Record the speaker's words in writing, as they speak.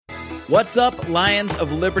What's up, Lions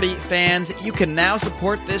of Liberty fans? You can now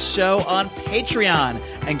support this show on Patreon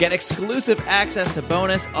and get exclusive access to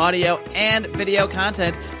bonus audio and video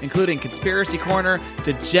content, including Conspiracy Corner,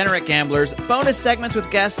 Degenerate Gamblers, bonus segments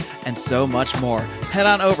with guests, and so much more. Head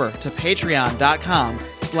on over to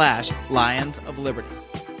patreon.com/Lions of Liberty.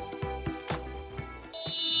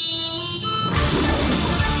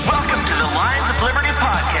 Welcome to the Lions of Liberty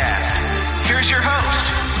podcast. Here's your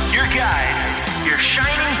host, your guide, your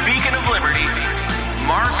shining beacon of liberty,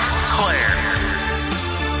 Mark Claire.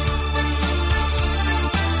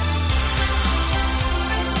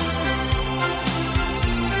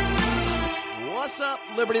 What's up,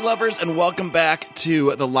 Liberty lovers, and welcome back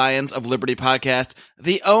to the Lions of Liberty podcast,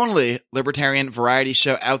 the only libertarian variety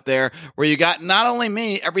show out there where you got not only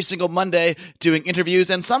me every single Monday doing interviews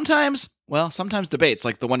and sometimes debates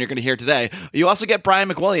like the one you're going to hear today. You also get Brian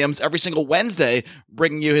McWilliams every single Wednesday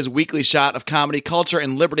bringing you his weekly shot of comedy, culture,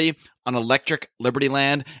 and liberty on Electric Liberty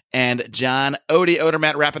Land, and John Odie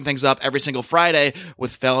Odermatt wrapping things up every single Friday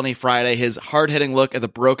with Felony Friday, his hard-hitting look at the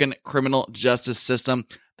broken criminal justice system.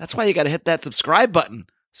 That's why you got to hit that subscribe button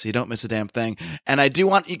so you don't miss a damn thing. And I do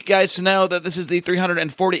want you guys to know that this is the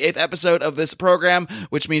 348th episode of this program,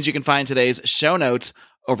 which means you can find today's show notes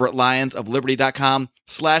over at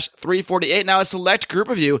lionsofliberty.com/348. Now, a select group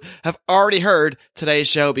of you have already heard today's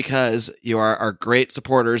show because you are our great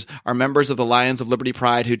supporters, our members of the Lions of Liberty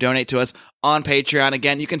Pride who donate to us on Patreon.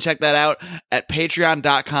 Again, you can check that out at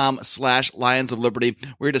patreon.com/Lions of Liberty.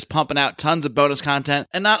 We're just pumping out tons of bonus content.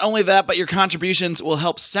 And not only that, but your contributions will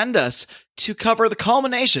help send us to cover the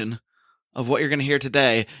culmination of what you're going to hear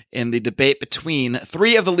today in the debate between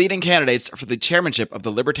three of the leading candidates for the chairmanship of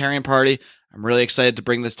the Libertarian Party. I'm really excited to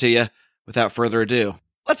bring this to you. Without further ado,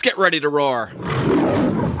 let's get ready to roar.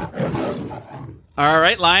 All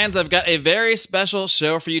right, Lions, I've got a very special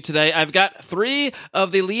show for you today. I've got three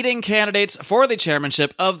of the leading candidates for the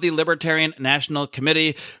chairmanship of the Libertarian National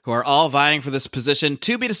Committee who are all vying for this position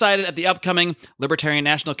to be decided at the upcoming Libertarian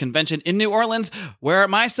National Convention in New Orleans, where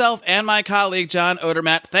myself and my colleague, John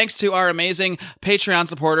Odermatt, thanks to our amazing Patreon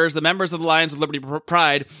supporters, the members of the Lions of Liberty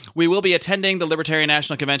Pride, we will be attending the Libertarian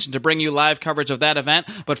National Convention to bring you live coverage of that event.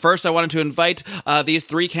 But first, I wanted to invite these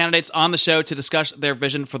three candidates on the show to discuss their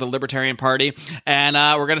vision for the Libertarian Party. And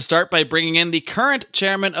we're going to start by bringing in the current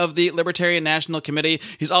chairman of the Libertarian National Committee.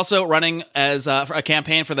 He's also running as for a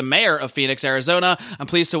campaign for the mayor of Phoenix, Arizona. I'm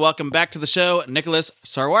pleased to welcome back to the show, Nicholas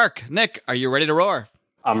Sarwark. Nick, are you ready to roar?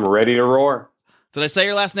 I'm ready to roar. Did I say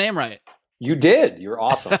your last name right? You did. You're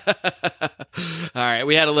awesome. All right.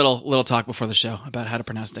 We had a little talk before the show about how to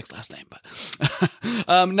pronounce Nick's last name.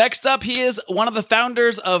 But next up, he is one of the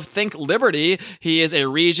founders of Think Liberty. He is a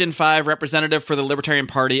Region 5 representative for the Libertarian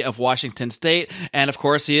Party of Washington State. And of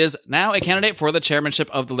course, he is now a candidate for the chairmanship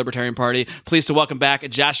of the Libertarian Party. Pleased to welcome back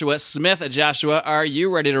Joshua Smith. Joshua, are you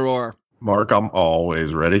ready to roar? Mark, I'm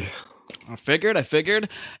always ready. I figured.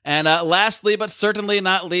 And lastly, but certainly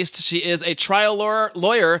not least, she is a trial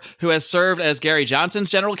lawyer who has served as Gary Johnson's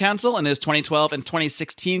general counsel in his 2012 and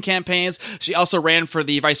 2016 campaigns. She also ran for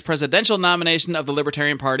the vice presidential nomination of the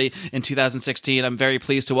Libertarian Party in 2016. I'm very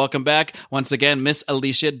pleased to welcome back, once again, Miss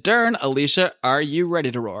Alicia Dern. Alicia, are you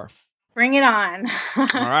ready to roar? Bring it on. All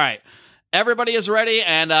right. Everybody is ready,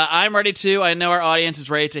 and I'm ready too. I know our audience is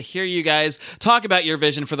ready to hear you guys talk about your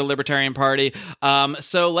vision for the Libertarian Party.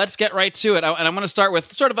 So let's get right to it. And I'm going to start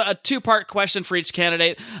with sort of a two-part question for each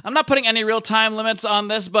candidate. I'm not putting any real time limits on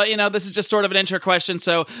this, but, this is just sort of an intro question,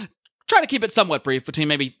 so try to keep it somewhat brief, between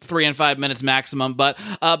maybe 3 and 5 minutes maximum. But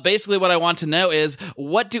basically what I want to know is,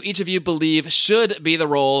 what do each of you believe should be the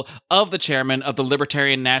role of the chairman of the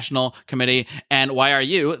Libertarian National Committee, and why are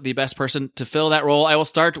you the best person to fill that role? I will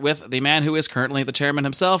start with the man who is currently the chairman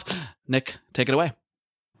himself. Nick, take it away.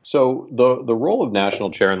 So the role of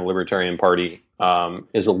national chair in the Libertarian Party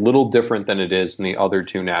is a little different than it is in the other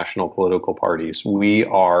two national political parties. We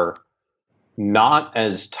are not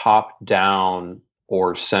as top-down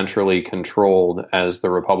or centrally controlled as the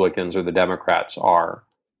Republicans or the Democrats are.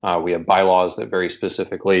 We have bylaws that very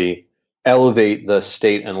specifically elevate the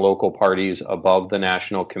state and local parties above the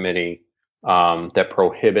National Committee, that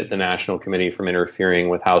prohibit the National Committee from interfering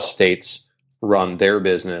with how states run their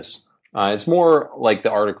business. It's more like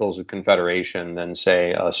the Articles of Confederation than,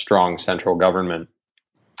 say, a strong central government.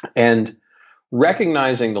 And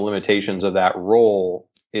recognizing the limitations of that role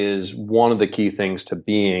is one of the key things to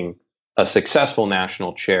being a successful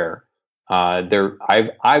national chair.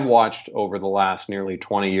 I've watched over the last nearly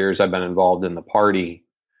 20 years I've been involved in the party,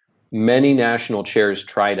 many national chairs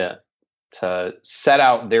try to set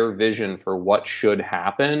out their vision for what should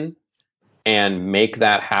happen and make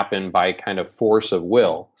that happen by kind of force of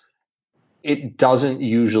will. it doesn't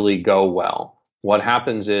usually go well. What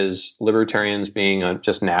happens is libertarians, being a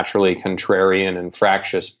just naturally contrarian and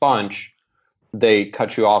fractious bunch, they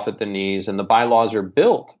cut you off at the knees, and the bylaws are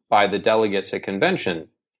built by the delegates at convention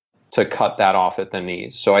to cut that off at the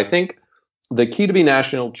knees. So I think the key to be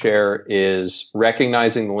national chair is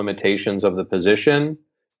recognizing the limitations of the position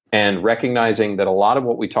and recognizing that a lot of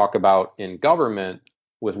what we talk about in government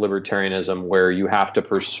with libertarianism, where you have to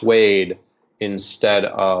persuade instead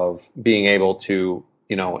of being able to,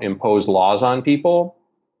 impose laws on people,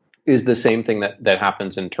 is the same thing that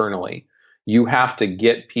happens internally. You have to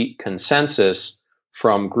get consensus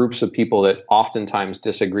from groups of people that oftentimes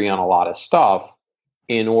disagree on a lot of stuff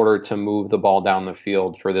in order to move the ball down the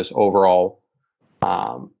field for this overall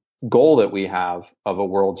goal that we have of a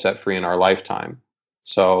world set free in our lifetime.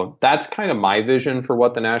 So that's kind of my vision for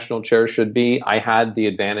what the national chair should be. I had the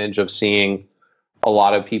advantage of seeing a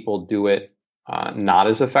lot of people do it not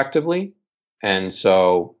as effectively. And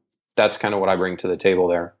so that's kind of what I bring to the table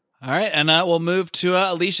there. All right, and we'll move to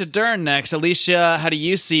Alicia Dern next. Alicia, how do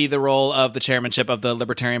you see the role of the chairmanship of the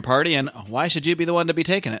Libertarian Party, and why should you be the one to be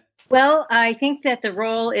taking it? Well, I think that the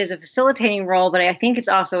role is a facilitating role, but I think it's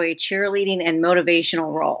also a cheerleading and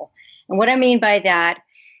motivational role. And what I mean by that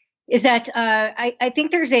is that I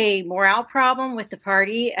think there's a morale problem with the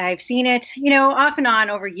party. I've seen it, off and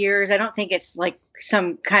on over years. I don't think it's like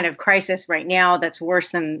some kind of crisis right now that's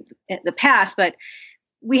worse than the past, but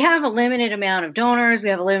we have a limited amount of donors. We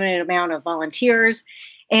have a limited amount of volunteers,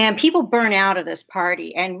 and people burn out of this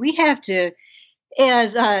party. And we have to,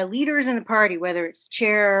 as leaders in the party, whether it's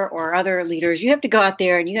chair or other leaders, you have to go out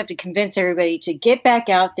there and you have to convince everybody to get back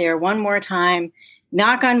out there one more time,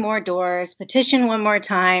 knock on more doors, petition one more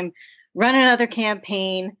time, run another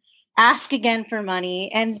campaign, ask again for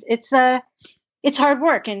money. And it's hard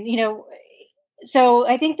work. And, so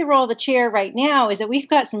I think the role of the chair right now is that we've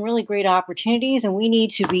got some really great opportunities, and we need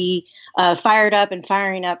to be fired up and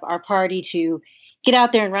firing up our party to get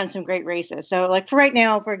out there and run some great races. So like for right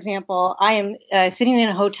now, for example, I am sitting in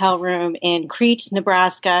a hotel room in Crete,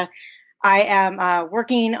 Nebraska. I am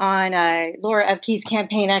working on Laura Epke's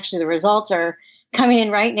campaign. Actually, the results are coming in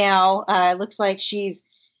right now. It looks like she's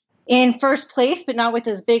in first place, but not with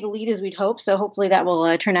as big a lead as we'd hope. So hopefully that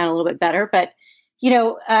will turn out a little bit better. But,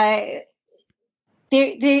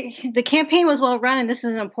 the campaign was well run, and this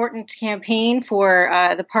is an important campaign for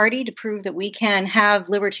the party to prove that we can have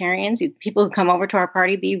libertarians, people who come over to our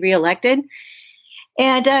party, be reelected.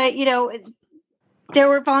 And, there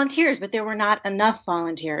were volunteers, but there were not enough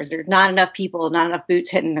volunteers. There's not enough people, not enough boots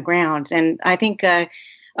hitting the ground. And I think a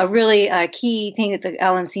really key thing that the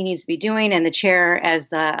LNC needs to be doing, and the chair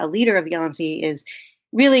as a leader of the LNC, is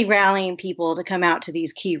really rallying people to come out to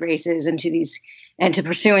these key races and to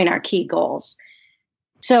pursuing our key goals.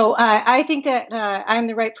 So I think that I'm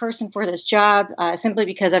the right person for this job simply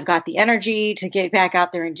because I've got the energy to get back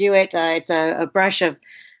out there and do it. It's a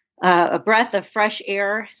breath of fresh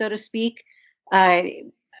air, so to speak.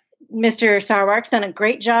 Mr. Sarwark's done a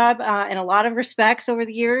great job in a lot of respects over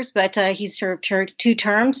the years, but he's served 2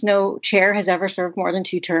 terms. No chair has ever served more than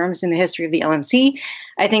 2 terms in the history of the LNC.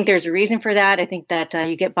 I think there's a reason for that. I think that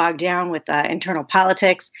you get bogged down with internal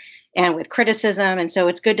politics and with criticism, and so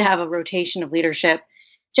it's good to have a rotation of leadership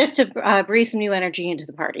just to breathe some new energy into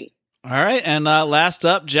the party. All right. And last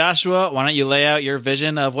up, Joshua, why don't you lay out your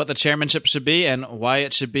vision of what the chairmanship should be and why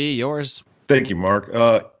it should be yours? Thank you, Mark.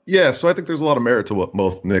 So I think there's a lot of merit to what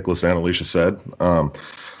both Nicholas and Alicia said.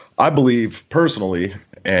 I believe personally,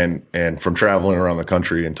 and from traveling around the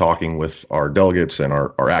country and talking with our delegates and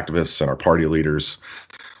our activists and our party leaders,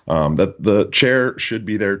 that the chair should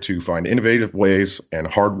be there to find innovative ways and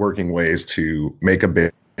hardworking ways to make a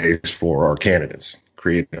base for our candidates,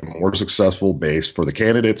 create a more successful base for the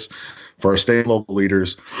candidates, for our state and local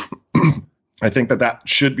leaders. I think that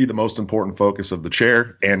should be the most important focus of the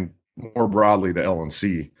chair and more broadly the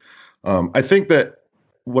LNC. I think that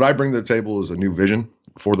what I bring to the table is a new vision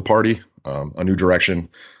for the party, a new direction,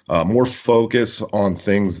 more focus on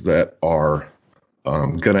things that are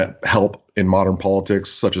going to help in modern politics,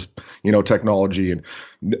 such as, technology and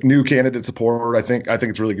new candidate support. I think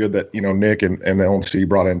it's really good that, Nick and the LNC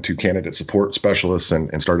brought in 2 candidate support specialists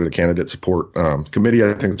and started a candidate support committee.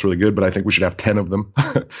 I think it's really good, but I think we should have 10 of them.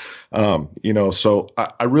 So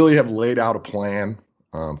I really have laid out a plan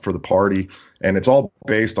for the party, and it's all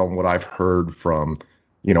based on what I've heard from,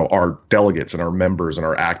 our delegates and our members and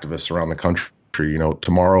our activists around the country.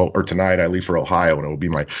 Tomorrow or tonight I leave for Ohio, and it will be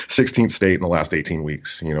my 16th state in the last 18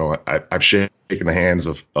 weeks. I've shaken the hands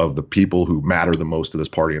of the people who matter the most to this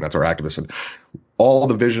party, and that's our activists. And all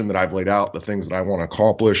the vision that I've laid out, the things that I want to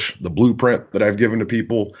accomplish, the blueprint that I've given to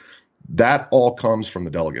people, that all comes from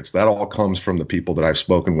the delegates. That all comes from the people that I've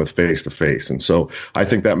spoken with face to face. And so I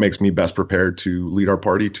think that makes me best prepared to lead our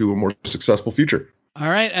party to a more successful future. All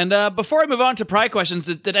right. And before I move on to pride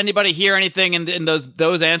questions, did anybody hear anything in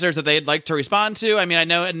those answers that they'd like to respond to? I mean, I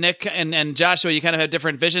know Nick and Joshua, you kind of have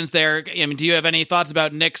different visions there. I mean, do you have any thoughts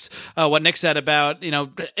about what Nick said about,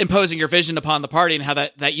 imposing your vision upon the party and how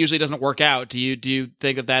that usually doesn't work out? Do you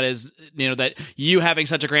think that is, that you having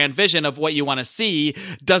such a grand vision of what you want to see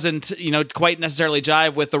doesn't, quite necessarily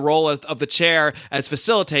jive with the role of the chair as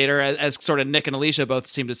facilitator, as sort of Nick and Alicia both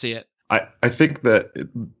seem to see it? I think that,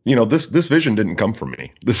 this vision didn't come from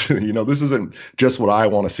me. This isn't just what I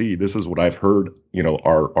want to see. This is what I've heard,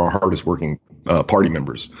 our hardest working party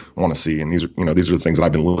members want to see. And these are the things that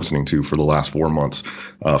I've been listening to for the last 4 months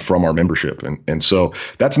from our membership. And so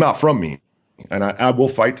that's not from me. And I will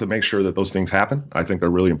fight to make sure that those things happen. I think they're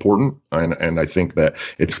really important. And I think that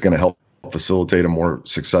it's going to help facilitate a more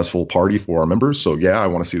successful party for our members. So yeah, I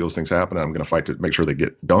want to see those things happen. I'm going to fight to make sure they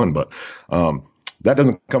get done. But, that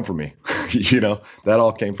doesn't come from me. That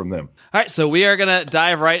all came from them. All right, so we are going to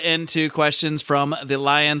dive right into questions from the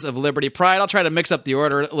Lions of Liberty Pride. I'll try to mix up the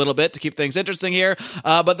order a little bit to keep things interesting here.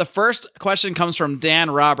 But the first question comes from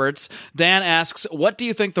Dan Roberts. Dan asks, what do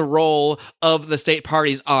you think the role of the state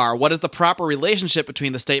parties are? What is the proper relationship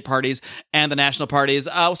between the state parties and the national parties?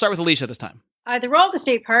 We'll start with Alicia this time. The role of the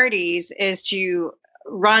state parties is to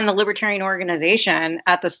run the libertarian organization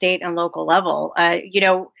at the state and local level.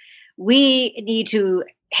 We need to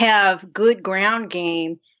have good ground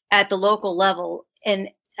game at the local level in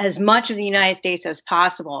as much of the United States as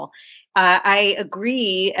possible. I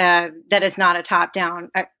agree that it's not a top-down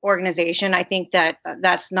organization. I think that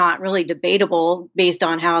that's not really debatable based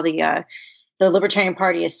on how the Libertarian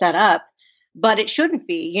Party is set up, but it shouldn't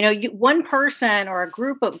be. One person or a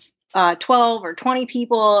group of 12 or 20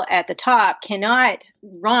 people at the top cannot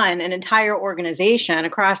run an entire organization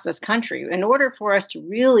across this country. In order for us to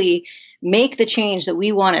really make the change that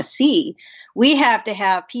we want to see, we have to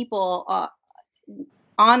have people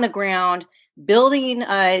on the ground building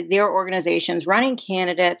their organizations, running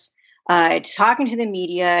candidates, talking to the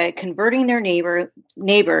media, converting their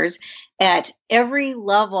neighbors at every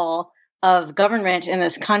level of government in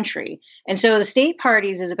this country. And so the state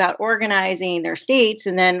parties is about organizing their states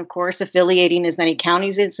and then, of course, affiliating as many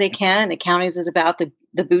counties as they can. And the counties is about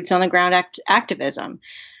the boots on the ground activism.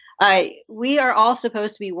 We are all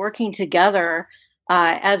supposed to be working together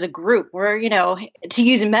as a group. We're, to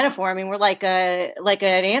use a metaphor, I mean, we're like an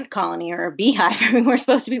ant colony or a beehive. I mean, we're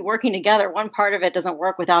supposed to be working together. One part of it doesn't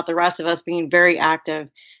work without the rest of us being very active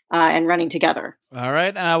and running together. All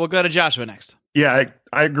right. We'll go to Joshua next. Yeah,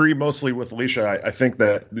 I agree mostly with Alicia. I think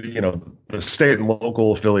that, the state and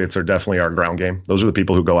local affiliates are definitely our ground game. Those are the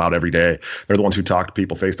people who go out every day. They're the ones who talk to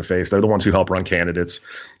people face to face. They're the ones who help run candidates.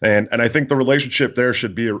 And I think the relationship there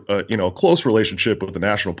should be a close relationship with the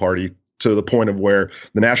national party, to the point of where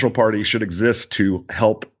the national party should exist to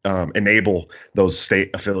help enable those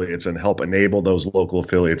state affiliates and help enable those local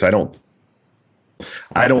affiliates. I don't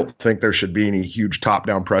think there should be any huge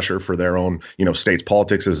top-down pressure for their own, state's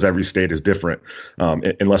politics, as every state is different,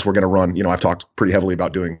 unless we're going to run, I've talked pretty heavily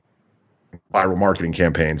about doing viral marketing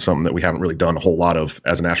campaigns, something that we haven't really done a whole lot of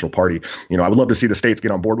as a national party. I would love to see the states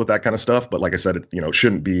get on board with that kind of stuff. But like I said, it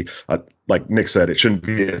shouldn't be, like Nick said, it shouldn't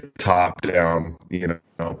be a top-down,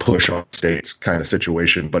 push on states kind of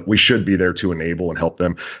situation. But we should be there to enable and help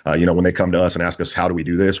them. When they come to us and ask us, how do we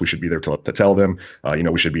do this? We should be there to tell them.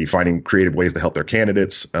 We should be finding creative ways to help their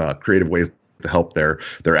candidates, creative ways to help their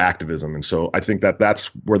activism. And so I think that that's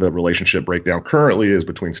where the relationship breakdown currently is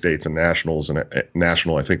between states and nationals. And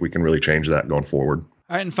national, I think we can really change that going forward.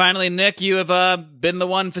 All right. And finally, Nick, you have been the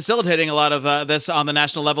one facilitating a lot of this on the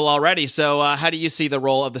national level already. So how do you see the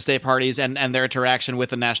role of the state parties and their interaction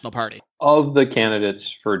with the national party? Of the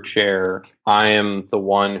candidates for chair, I am the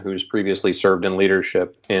one who's previously served in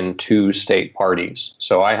leadership in 2 state parties.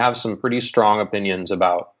 So I have some pretty strong opinions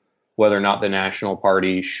about whether or not the national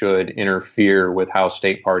party should interfere with how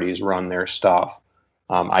state parties run their stuff.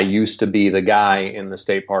 I used to be the guy in the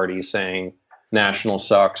state party saying national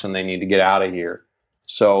sucks and they need to get out of here.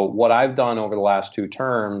 So what I've done over the last 2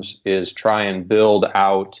 terms is try and build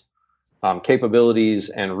out capabilities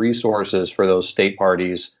and resources for those state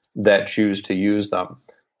parties that choose to use them.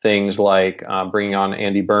 Things like bringing on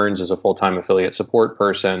Andy Burns as a full-time affiliate support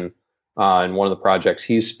person. And one of the projects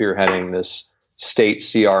he's spearheading, this state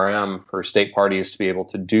CRM for state parties to be able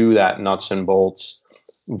to do that nuts and bolts,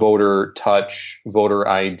 voter touch, voter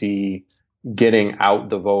ID, getting out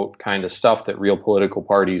the vote kind of stuff that real political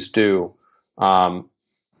parties do.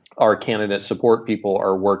 Our candidate support people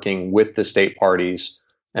are working with the state parties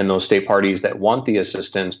and those state parties that want the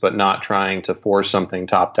assistance, but not trying to force something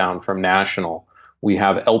top down from national. We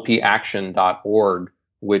have lpaction.org,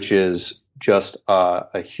 which is just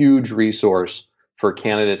a huge resource for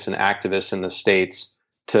candidates and activists in the states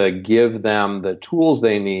to give them the tools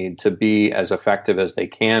they need to be as effective as they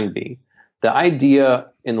can be. The idea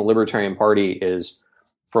in the Libertarian Party is,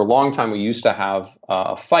 for a long time, we used to have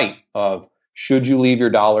a fight of, should you leave your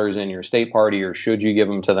dollars in your state party or should you give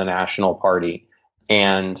them to the national party?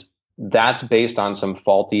 And that's based on some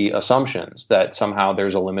faulty assumptions that somehow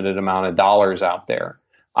there's a limited amount of dollars out there.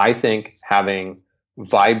 I think having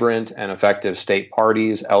vibrant and effective state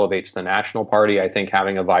parties elevates the national party. I think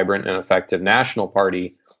having a vibrant and effective national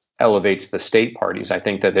party elevates the state parties. I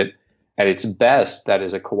think that at its best, that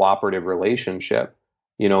is a cooperative relationship.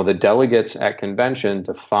 You know, the delegates at convention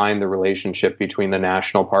define the relationship between the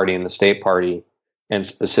national party and the state party, and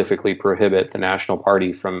specifically prohibit the national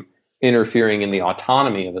party from interfering in the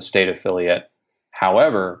autonomy of a state affiliate.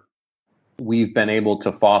 However, we've been able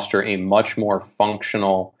to foster a much more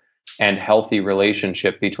functional and healthy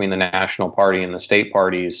relationship between the national party and the state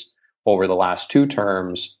parties over the last 2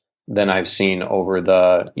 terms than I've seen over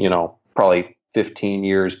the, probably 15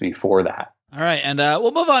 years before that. All right, and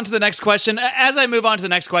we'll move on to the next question. As I move on to the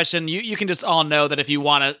next question, you can just all know that if you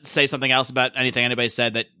want to say something else about anything anybody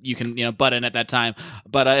said, that you can butt in at that time.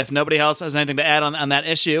 But if nobody else has anything to add on that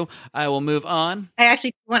issue, I will move on. I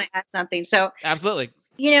actually want to add something. So absolutely.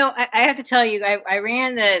 I have to tell you, I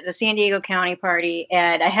ran the San Diego County Party,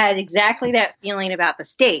 and I had exactly that feeling about the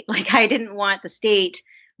state. Like, I didn't want the state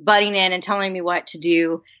butting in and telling me what to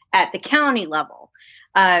do at the county level.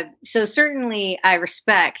 So certainly I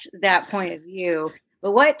respect that point of view.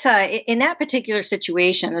 But what in that particular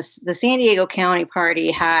situation, the San Diego County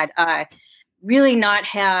Party had really not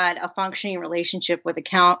had a functioning relationship with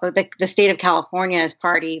the state of California's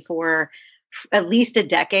party for at least a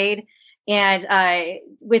decade. And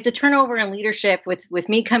with the turnover in leadership, with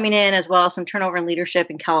me coming in, as well as some turnover in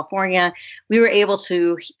leadership in California, we were able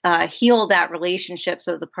to heal that relationship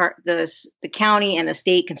so the county and the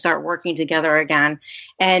state can start working together again.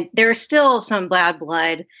 And there's still some bad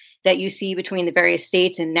blood that you see between the various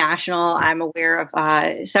states and national. I'm aware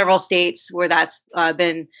of several states where that's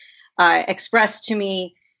been expressed to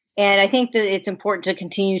me. And I think that it's important to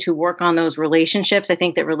continue to work on those relationships. I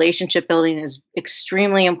think that relationship building is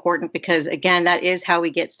extremely important because, again, that is how we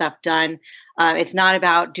get stuff done. It's not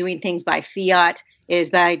about doing things by fiat. It's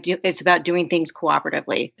about doing things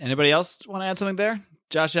cooperatively. Anybody else want to add something there?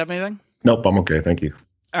 Josh, you have anything? Nope, I'm okay. Thank you.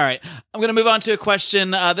 All right. I'm going to move on to a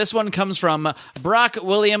question. This one comes from Brock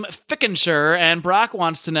William Fickenshire, and Brock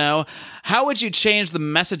wants to know, how would you change the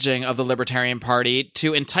messaging of the Libertarian Party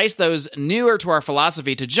to entice those newer to our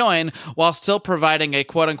philosophy to join while still providing a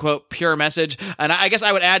quote-unquote pure message? And I guess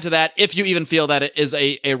I would add to that, if you even feel that it is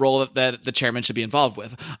a role that the chairman should be involved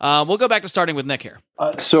with. We'll go back to starting with Nick here.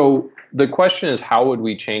 So the question is, how would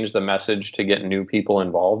we change the message to get new people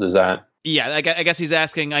involved? Is that... Yeah, I guess he's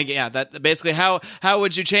asking, that basically how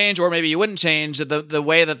would you change, or maybe you wouldn't change, the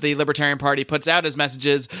way that the Libertarian Party puts out its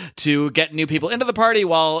messages to get new people into the party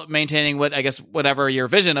while maintaining whatever your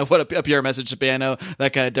vision of what a pure message should be. I know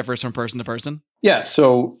that kind of differs from person to person. Yeah,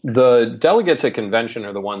 so the delegates at convention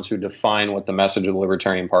are the ones who define what the message of the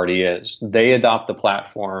Libertarian Party is. They adopt the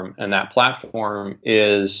platform, and that platform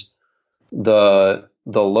is the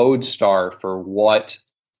lodestar for what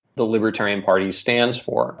the Libertarian Party stands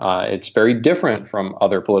for. It's very different from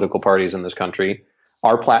other political parties in this country.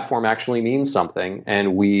 Our platform actually means something,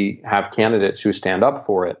 and we have candidates who stand up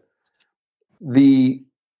for it. The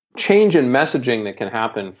change in messaging that can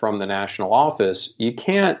happen from the national office, you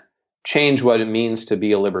can't change what it means to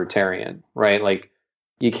be a libertarian, right? Like,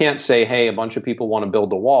 you can't say, hey, a bunch of people want to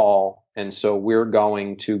build a wall, and so we're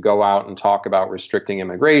going to go out and talk about restricting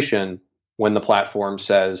immigration when the platform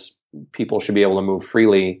says people should be able to move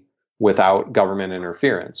freely without government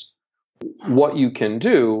interference. What you can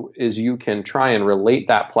do is you can try and relate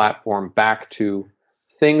that platform back to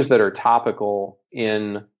things that are topical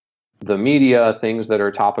in the media, things that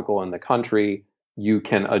are topical in the country. You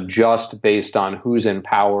can adjust based on who's in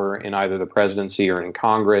power in either the presidency or in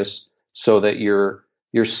Congress, so that you're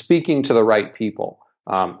speaking to the right people.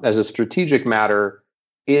 As a strategic matter,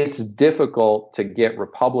 it's difficult to get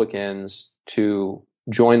Republicans to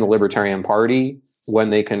join the Libertarian Party when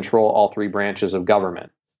they control all 3 branches of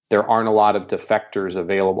government. There aren't a lot of defectors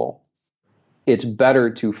available. It's better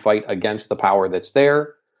to fight against the power that's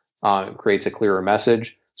there. It creates a clearer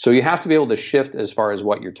message. So you have to be able to shift as far as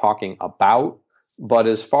what you're talking about. But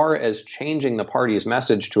as far as changing the party's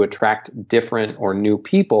message to attract different or new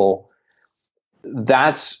people,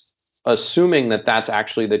 that's assuming that that's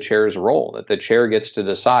actually the chair's role, that the chair gets to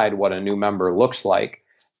decide what a new member looks like.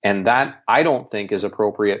 And that I don't think is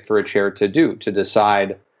appropriate for a chair to do, to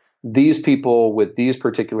decide these people with these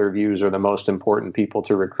particular views are the most important people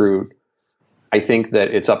to recruit. I think that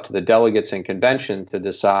it's up to the delegates in convention to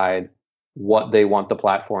decide what they want the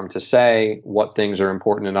platform to say, what things are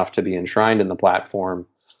important enough to be enshrined in the platform.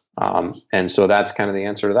 And so that's kind of the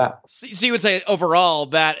answer to that. So you would say overall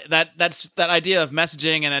that idea of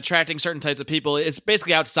messaging and attracting certain types of people is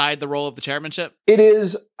basically outside the role of the chairmanship? It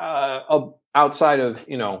is outside of,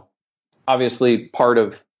 obviously part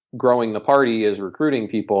of growing the party is recruiting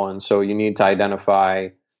people. And so you need to identify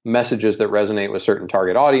messages that resonate with certain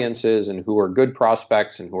target audiences and who are good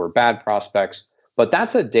prospects and who are bad prospects. But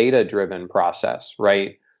that's a data-driven process,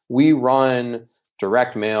 right? We run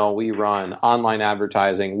direct mail, we run online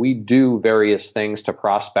advertising, we do various things to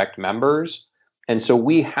prospect members. And so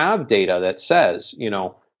we have data that says,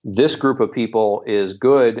 this group of people is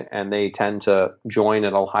good and they tend to join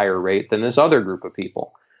at a higher rate than this other group of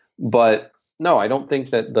people. But no, I don't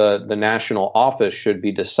think that the national office should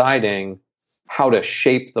be deciding how to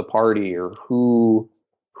shape the party or who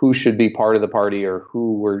should be part of the party or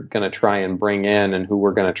who we're going to try and bring in and who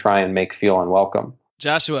we're going to try and make feel unwelcome.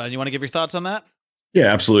 Joshua, you want to give your thoughts on that? Yeah,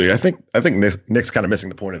 absolutely. I think Nick's kind of missing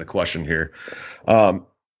the point of the question here.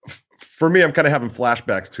 For me, I'm kind of having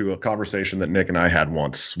flashbacks to a conversation that Nick and I had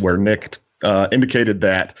once where Nick indicated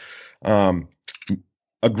that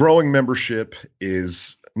a growing membership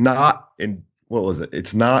is not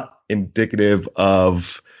it's not indicative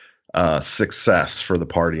of success for the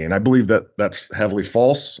party. And I believe that that's heavily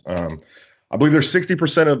false. I believe there's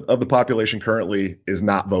 60% of the population currently is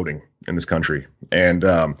not voting in this country. And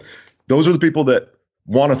those are the people that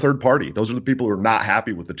want a third party. Those are the people who are not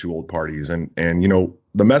happy with the two old parties. And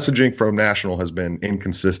the messaging from National has been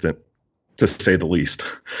inconsistent, to say the least.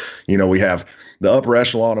 We have the upper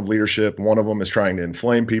echelon of leadership. One of them is trying to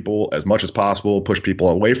inflame people as much as possible, push people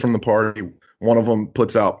away from the party. One of them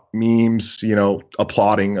puts out memes,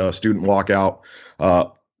 applauding a student walkout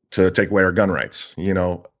to take away our gun rights.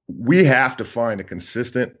 We have to find a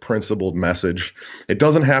consistent, principled message. It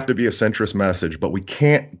doesn't have to be a centrist message, but we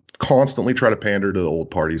can't constantly try to pander to the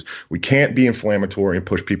old parties. We can't be inflammatory and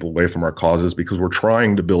push people away from our causes because we're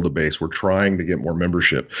trying to build a base. We're trying to get more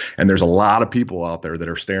membership. And there's a lot of people out there that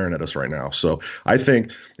are staring at us right now. So I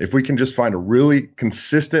think if we can just find a really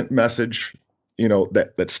consistent message,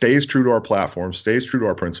 that stays true to our platform, stays true to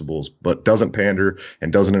our principles, but doesn't pander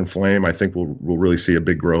and doesn't inflame, I think we'll really see a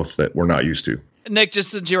big growth that we're not used to. Nick, just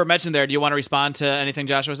since you were mentioned there, do you want to respond to anything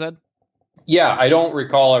Joshua said? Yeah, I don't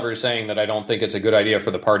recall ever saying that I don't think it's a good idea for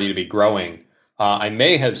the party to be growing. I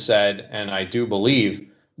may have said, and I do believe,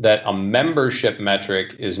 that a membership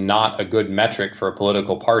metric is not a good metric for a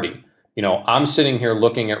political party. I'm sitting here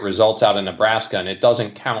looking at results out in Nebraska, and it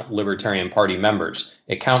doesn't count Libertarian Party members.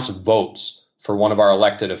 It counts votes for one of our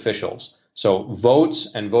elected officials. So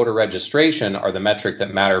votes and voter registration are the metric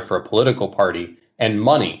that matter for a political party, and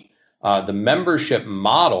money. The membership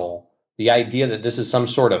model, the idea that this is some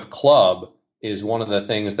sort of club, is one of the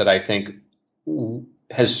things that I think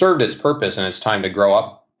has served its purpose and it's time to grow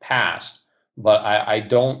up past. But I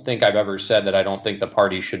don't think I've ever said that I don't think the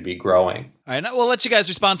party should be growing. All right, we'll let you guys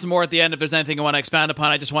respond some more at the end if there's anything you want to expound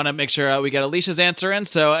upon. I just want to make sure we get Alicia's answer in.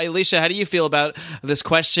 So, Alicia, how do you feel about this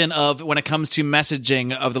question of when it comes to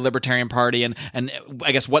messaging of the Libertarian Party and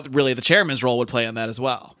I guess what really the chairman's role would play in that as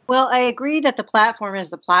well? Well, I agree that the platform is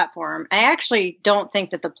the platform. I actually don't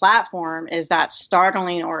think that the platform is that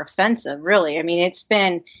startling or offensive, really. I mean, it's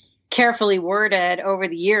been carefully worded over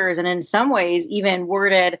the years and in some ways even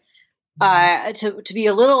worded to be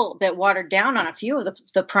a little bit watered down on a few of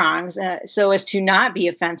the prongs so as to not be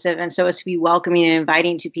offensive and so as to be welcoming and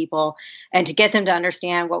inviting to people and to get them to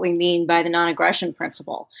understand what we mean by the non-aggression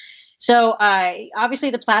principle. So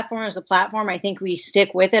obviously the platform is a platform. I think we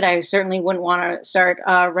stick with it. I certainly wouldn't want to start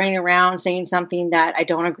running around saying something that I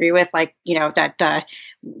don't agree with, like, that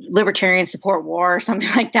libertarians support war or something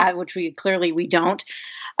like that, which we don't.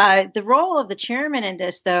 The role of the chairman in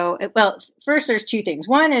this, though, well, first, there's two things.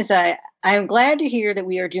 One is I'm glad to hear that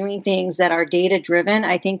we are doing things that are data-driven.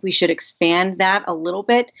 I think we should expand that a little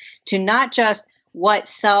bit to not just what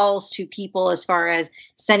sells to people as far as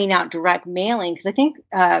sending out direct mailing, because I think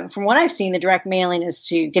from what I've seen, the direct mailing is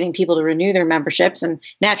to getting people to renew their memberships. And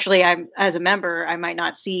naturally, as a member, I might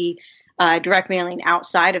not see direct mailing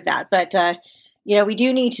outside of that. But I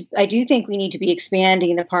do think we need to be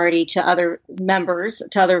expanding the party to other members,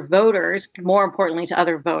 to other voters, more importantly, to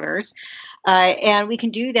other voters. And we can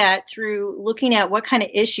do that through looking at what kind of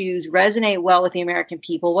issues resonate well with the American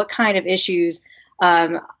people, what kind of issues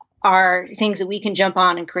are things that we can jump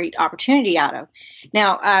on and create opportunity out of.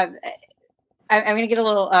 Now, I'm going to get a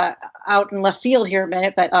little out in left field here a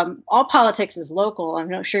minute, but all politics is local. I'm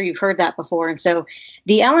not sure you've heard that before. And so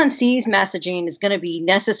the LNC's messaging is going to be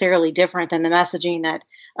necessarily different than the messaging that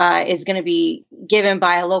is going to be given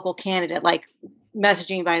by a local candidate, like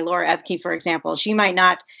messaging by Laura Ebke, for example. She might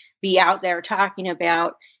not be out there talking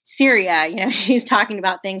about Syria. You know, she's talking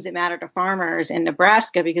about things that matter to farmers in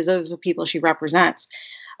Nebraska because those are the people she represents.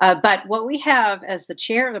 But what we have as the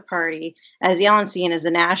chair of the party, as the LNC and as the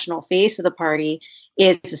national face of the party,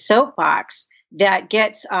 is a soapbox that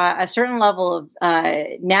gets a certain level of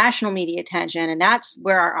national media attention. And that's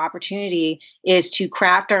where our opportunity is to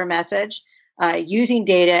craft our message using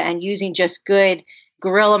data and using just good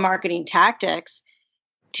guerrilla marketing tactics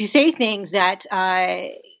to say things that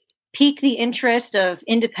pique the interest of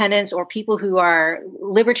independents or people who are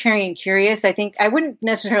libertarian curious. I think I wouldn't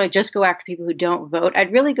necessarily just go after people who don't vote.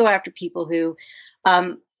 I'd really go after people who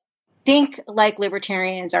think like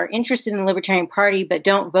libertarians, are interested in the Libertarian Party, but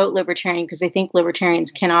don't vote Libertarian because they think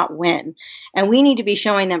libertarians cannot win. And we need to be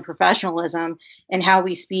showing them professionalism in how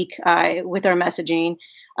we speak with our messaging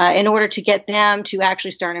in order to get them to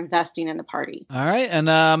actually start investing in the party. All right. And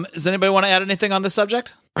does anybody want to add anything on this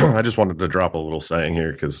subject? I just wanted to drop a little saying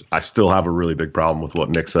here because I still have a really big problem with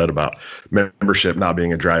what Nick said about membership not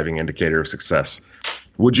being a driving indicator of success.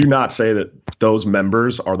 Would you not say that those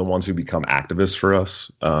members are the ones who become activists for us?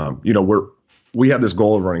 We have this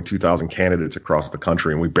goal of running 2,000 candidates across the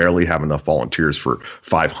country, and we barely have enough volunteers for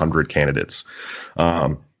 500 candidates.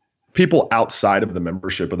 People outside of the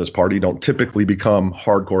membership of this party don't typically become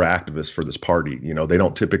hardcore activists for this party. You know, they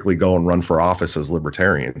don't typically go and run for office as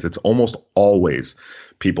libertarians. It's almost always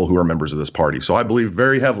people who are members of this party. So I believe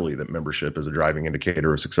very heavily that membership is a driving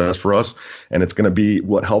indicator of success for us, and it's going to be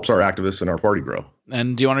what helps our activists and our party grow.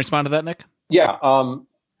 And do you want to respond to that, Nick? Yeah.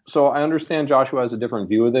 So I understand Joshua has a different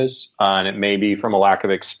view of this, and it may be from a lack of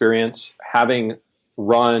experience. Having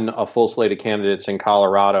run a full slate of candidates in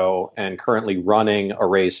Colorado and currently running a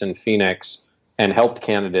race in Phoenix and helped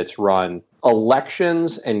candidates run,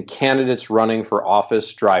 elections and candidates running for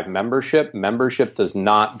office drive membership. Membership does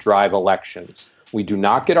not drive elections. We do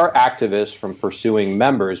not get our activists from pursuing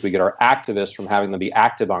members. We get our activists from having them be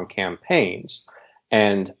active on campaigns.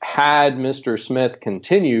 And had Mr. Smith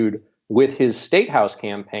continued with his State House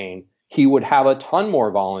campaign, he would have a ton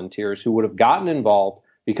more volunteers who would have gotten involved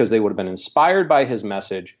because they would have been inspired by his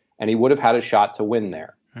message, and he would have had a shot to win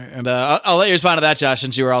there. And I'll let you respond to that, Josh,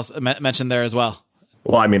 since you were also mentioned there as well.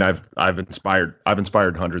 Well, I mean, I've inspired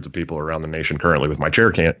hundreds of people around the nation currently with my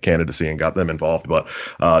chair candidacy and got them involved, but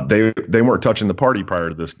they weren't touching the party prior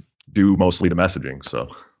to this, due mostly to messaging.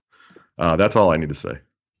 So that's all I need to say.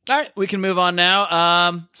 All right, we can move on now.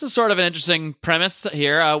 This is sort of an interesting premise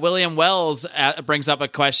here. William Wells brings up a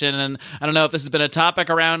question, and I don't know if this has been a topic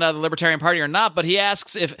around the Libertarian Party or not, but he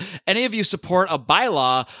asks if any of you support a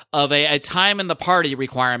bylaw of a time in the party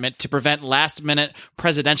requirement to prevent last-minute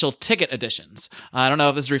presidential ticket additions. I don't know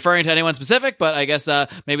if this is referring to anyone specific, but I guess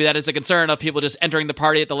maybe that is a concern of people just entering the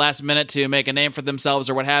party at the last minute to make a name for themselves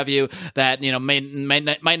or what have you that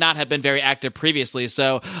might not have been very active previously.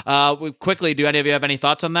 So quickly, do any of you have any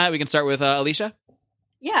thoughts on that? We can start with Alicia.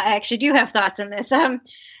 Yeah, I actually do have thoughts on this.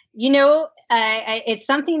 It's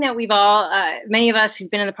something that we've all, many of us who've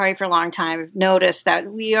been in the party for a long time, have noticed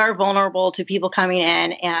that we are vulnerable to people coming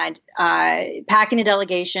in and packing a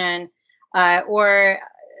delegation or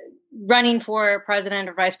running for president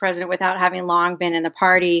or vice president without having long been in the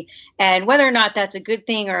party. And whether or not that's a good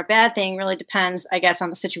thing or a bad thing really depends, I guess, on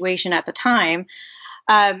the situation at the time.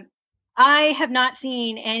 I have not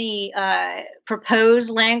seen any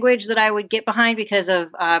proposed language that I would get behind because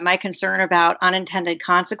of my concern about unintended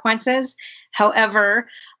consequences. However,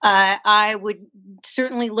 I would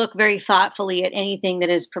certainly look very thoughtfully at anything that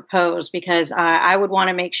is proposed because I would want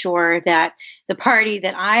to make sure that the party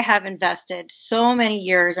that I have invested so many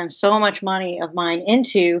years and so much money of mine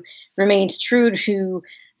into remains true to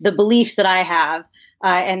the beliefs that I have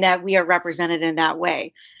and that we are represented in that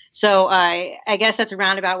way. So I guess that's a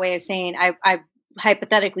roundabout way of saying I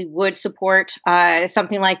hypothetically would support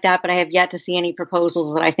something like that, but I have yet to see any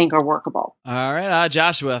proposals that I think are workable. All right,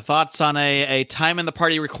 Joshua, thoughts on a time in the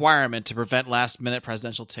party requirement to prevent last-minute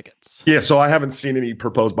presidential tickets? Yeah, so I haven't seen any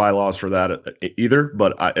proposed bylaws for that either,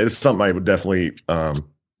 but it's something I would definitely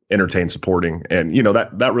entertain supporting. And,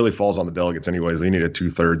 that really falls on the delegates anyways. They need a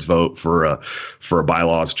 2/3 vote for a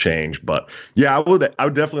bylaws change. But yeah, I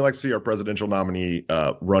would definitely like to see our presidential nominee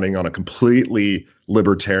running on a completely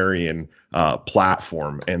libertarian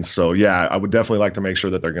platform. And so, yeah, I would definitely like to make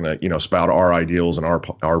sure that they're going to, spout our ideals and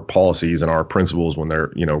our policies and our principles when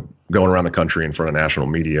they're, going around the country in front of national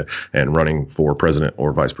media and running for president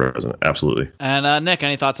or vice president. Absolutely. And Nick,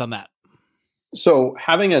 any thoughts on that? So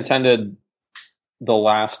having attended the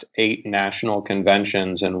last 8 national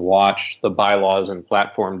conventions and watched the bylaws and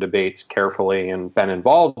platform debates carefully and been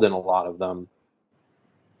involved in a lot of them,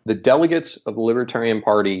 the delegates of the Libertarian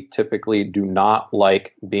Party typically do not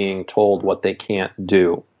like being told what they can't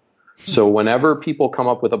do. So whenever people come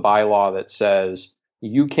up with a bylaw that says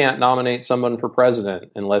you can't nominate someone for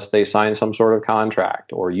president unless they sign some sort of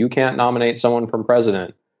contract, or you can't nominate someone for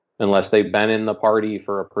president unless they've been in the party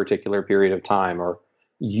for a particular period of time, or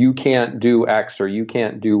you can't do X or you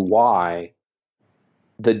can't do Y,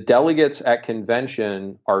 the delegates at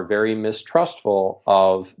convention are very mistrustful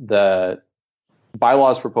of the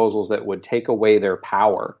bylaws proposals that would take away their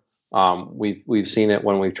power. We've seen it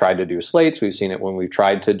when we've tried to do slates. We've seen it when we've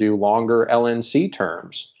tried to do longer LNC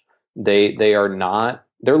terms. They're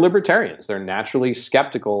libertarians. They're naturally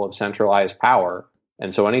skeptical of centralized power.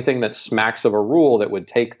 And so anything that smacks of a rule that would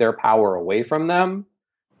take their power away from them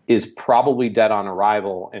is probably dead on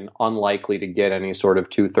arrival and unlikely to get any sort of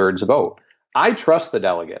 2/3 vote. I trust the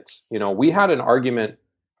delegates. We had an argument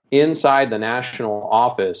inside the national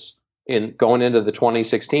office in going into the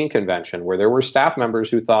 2016 convention where there were staff members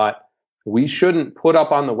who thought we shouldn't put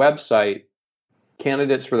up on the website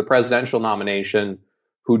candidates for the presidential nomination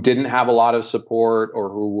who didn't have a lot of support or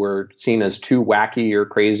who were seen as too wacky or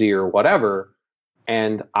crazy or whatever.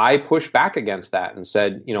 And I pushed back against that and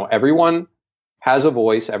said, everyone has a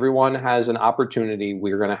voice. Everyone has an opportunity.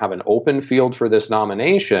 We're going to have an open field for this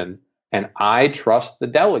nomination. And I trust the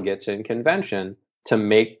delegates in convention to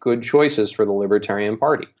make good choices for the Libertarian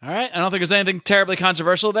Party. All right. I don't think there's anything terribly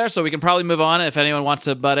controversial there, so we can probably move on. If anyone wants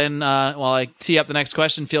to butt in while I tee up the next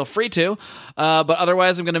question, feel free to. But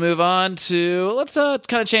otherwise, I'm going to move on to, let's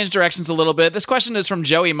kind of change directions a little bit. This question is from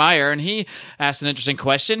Joey Meyer, and he asked an interesting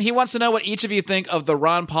question. He wants to know what each of you think of the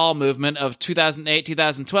Ron Paul movement of 2008,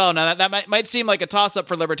 2012. Now, that might seem like a toss-up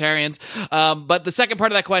for libertarians, but the second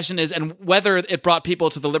part of that question is, and whether it brought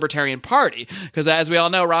people to the Libertarian Party. Because as we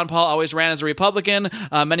all know, Ron Paul always ran as a Republican.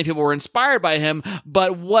 Many people were inspired by him,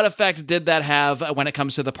 but what effect did that have when it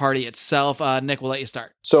comes to the party itself? Nick, we'll let you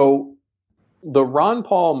start. So the Ron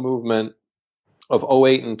Paul movement of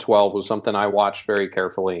 08 and 12 was something I watched very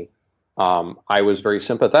carefully. I was very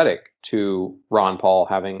sympathetic to Ron Paul,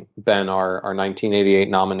 having been our 1988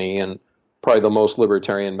 nominee and probably the most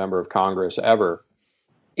libertarian member of Congress ever.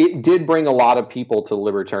 It did bring a lot of people to the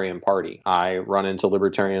Libertarian Party. I run into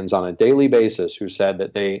libertarians on a daily basis who said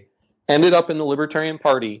that they ended up in the Libertarian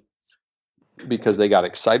Party because they got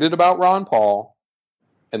excited about Ron Paul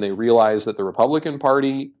and they realized that the Republican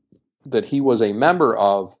Party that he was a member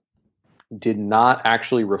of did not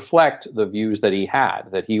actually reflect the views that he had,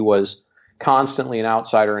 that he was constantly an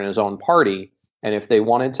outsider in his own party. And if they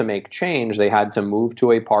wanted to make change, they had to move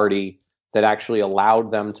to a party that actually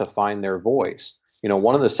allowed them to find their voice.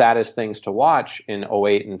 One of the saddest things to watch in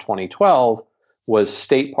 08 and 2012 was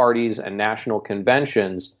state parties and national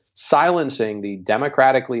conventions silencing the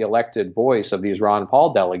democratically elected voice of these Ron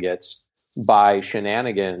Paul delegates by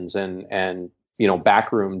shenanigans and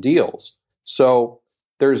backroom deals. So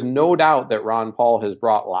there's no doubt that Ron Paul has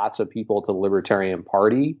brought lots of people to the Libertarian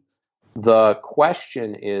Party. The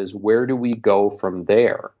question is, where do we go from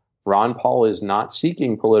there? Ron Paul is not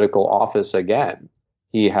seeking political office again.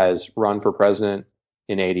 He has run for president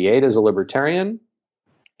in 88 as a Libertarian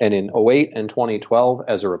and in 08 and 2012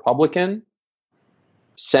 as a Republican.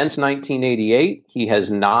 Since 1988, he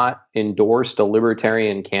has not endorsed a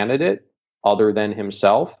Libertarian candidate other than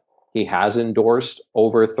himself. He has endorsed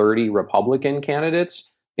over 30 Republican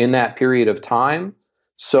candidates in that period of time.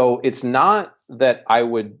 So it's not that I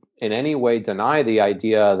would in any way deny the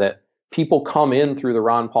idea that people come in through the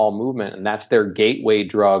Ron Paul movement and that's their gateway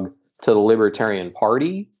drug to the Libertarian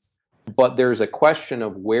Party. But there's a question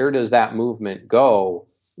of where does that movement go?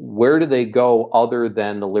 Where do they go other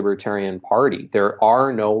than the Libertarian Party? There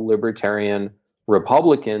are no Libertarian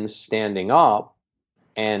Republicans standing up.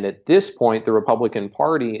 And at this point, the Republican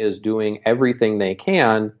Party is doing everything they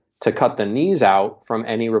can to cut the knees out from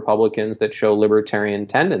any Republicans that show libertarian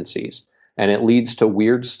tendencies. And it leads to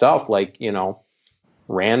weird stuff like,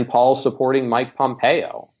 Rand Paul supporting Mike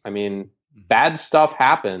Pompeo. I mean, bad stuff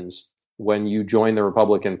happens when you join the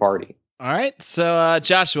Republican Party. All right. So,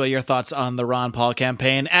 Joshua, your thoughts on the Ron Paul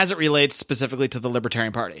campaign as it relates specifically to the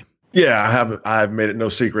Libertarian Party? Yeah, I've made it no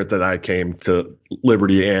secret that I came to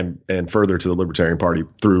Liberty and further to the Libertarian Party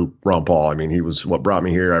through Ron Paul. I mean, he was what brought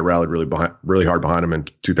me here. I rallied really hard behind him in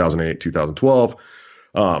 2008, 2012.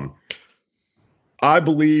 I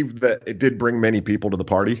believe that it did bring many people to the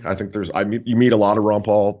party. I think you meet a lot of Ron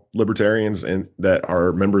Paul libertarians and that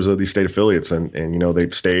are members of these state affiliates, and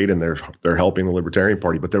they've stayed and they're helping the Libertarian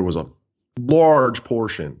Party. But there was a large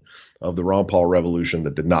portion of the Ron Paul revolution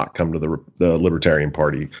that did not come to the Libertarian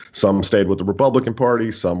Party. Some stayed with the Republican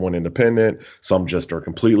Party, some went independent, some just are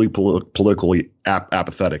completely politically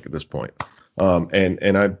apathetic at this point.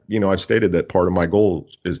 And I've stated that part of my goal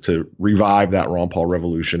is to revive that Ron Paul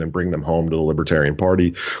revolution and bring them home to the Libertarian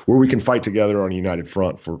Party, where we can fight together on a united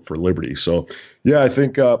front for liberty. So, yeah, I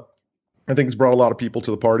think it's brought a lot of people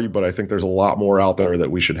to the party, but I think there's a lot more out there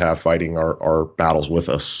that we should have fighting our battles with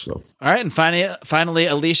us. So. All right, and finally,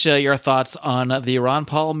 Alicia, your thoughts on the Ron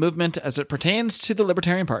Paul movement as it pertains to the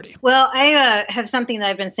Libertarian Party. Well, I have something that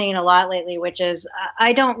I've been saying a lot lately, which is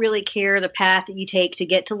I don't really care the path that you take to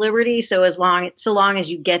get to liberty, so long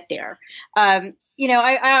as you get there. I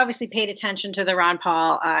obviously paid attention to the Ron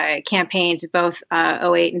Paul campaigns, both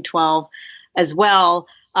 08 and 12 as well.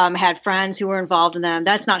 Had friends who were involved in them.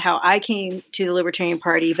 That's not how I came to the Libertarian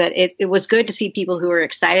Party, but it was good to see people who were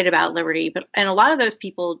excited about liberty. And a lot of those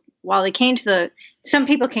people, while they some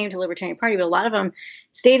people came to the Libertarian Party, but a lot of them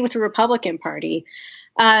stayed with the Republican Party.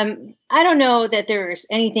 I don't know that there's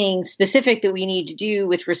anything specific that we need to do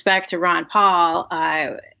with respect to Ron Paul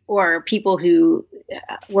or people who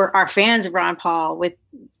are fans of Ron Paul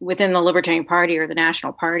within the Libertarian Party or the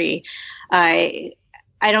National Party.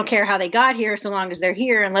 I don't care how they got here so long as they're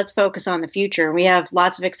here, and let's focus on the future. We have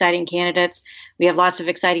lots of exciting candidates. We have lots of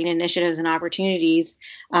exciting initiatives and opportunities.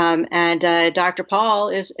 And Dr. Paul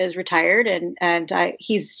is retired, and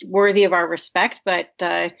he's worthy of our respect, but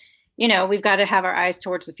we've got to have our eyes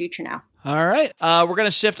towards the future now. All right. We're going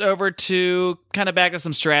to shift over to kind of back to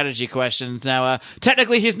some strategy questions. Now,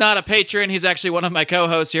 technically, he's not a patron. He's actually one of my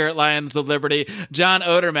co-hosts here at Lions of Liberty. John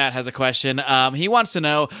Odermatt has a question. He wants to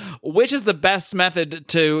know, which is the best method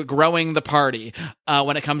to growing the party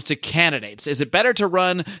when it comes to candidates? Is it better to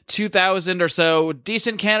run 2,000 or so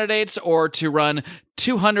decent candidates or to run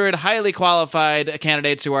 200 highly qualified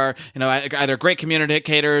candidates who are, either great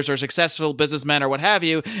communicators or successful businessmen or what have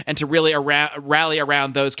you, and to really rally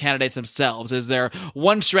around those candidates themselves? Is there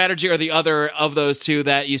one strategy or the other of those two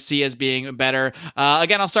that you see as being better?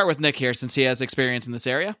 Again, I'll start with Nick here since he has experience in this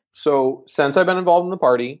area. So since I've been involved in the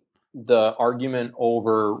party, the argument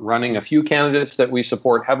over running a few candidates that we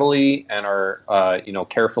support heavily and are,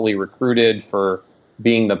 carefully recruited for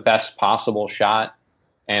being the best possible shot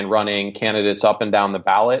and running candidates up and down the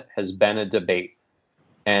ballot has been a debate.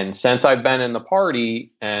 And since I've been in the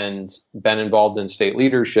party and been involved in state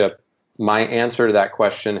leadership, my answer to that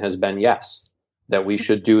question has been yes, that we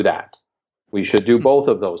should do that. We should do both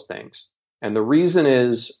of those things. And the reason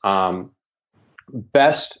is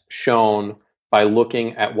best shown by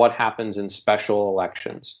looking at what happens in special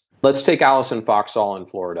elections. Let's take Allison Foxall in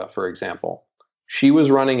Florida, for example. She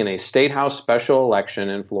was running in a state house special election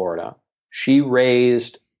in Florida. She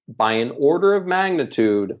raised, by an order of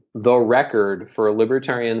magnitude, the record for a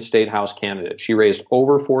Libertarian state house candidate. She raised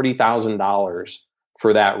over $40,000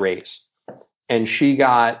 for that race. And she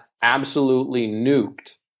got absolutely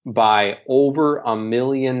nuked by over $1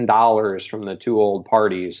 million from the two old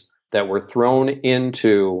parties that were thrown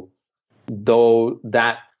into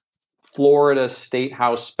that Florida state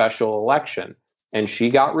house special election. And she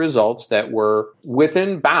got results that were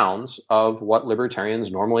within bounds of what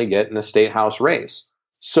libertarians normally get in a state house race.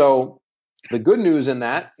 So the good news in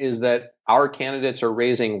that is that our candidates are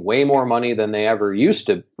raising way more money than they ever used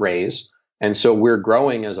to raise. And so we're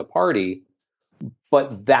growing as a party.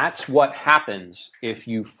 But that's what happens if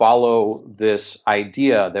you follow this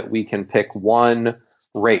idea that we can pick one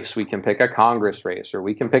race. We can pick a Congress race, or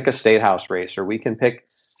we can pick a state house race, or we can pick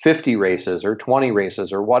 50 races or 20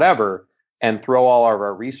 races or whatever, and throw all of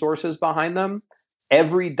our resources behind them.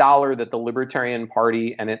 Every dollar that the Libertarian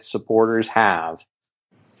Party and its supporters have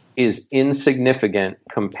is insignificant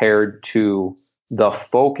compared to the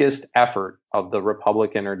focused effort of the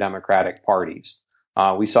Republican or Democratic parties.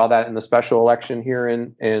 We saw that in the special election here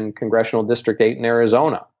in Congressional District 8 in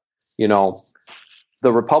Arizona. The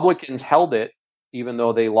Republicans held it, even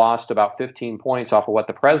though they lost about 15 points off of what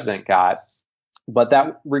the president got. But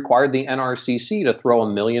that required the NRCC to throw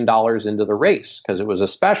 $1 million into the race because it was a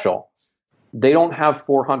special. They don't have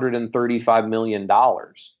 $435 million.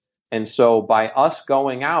 And so by us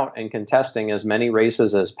going out and contesting as many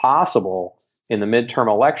races as possible in the midterm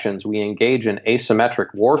elections, we engage in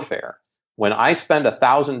asymmetric warfare. When I spend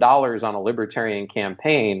 $1,000 on a libertarian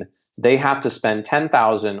campaign, they have to spend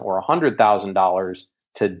 $10,000 or $100,000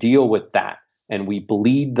 to deal with that. And we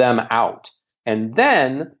bleed them out. And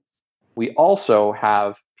then we also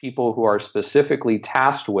have people who are specifically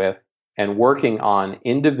tasked with and working on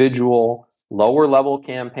individual lower level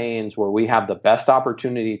campaigns where we have the best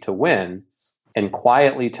opportunity to win, and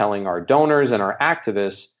quietly telling our donors and our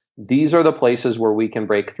activists, these are the places where we can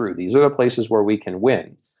break through. These are the places where we can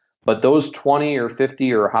win. But those 20 or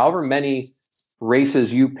 50 or however many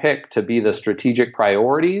races you pick to be the strategic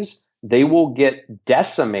priorities, they will get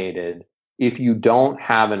decimated if you don't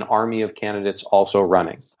have an army of candidates also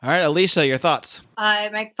running. All right, Alicia, your thoughts.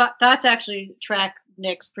 My thoughts actually track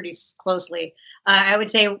Nick's pretty closely. I would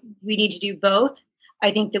say we need to do both. I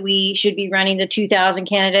think that we should be running the 2,000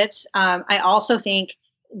 candidates. I also think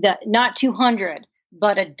that not 200,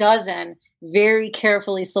 but a dozen very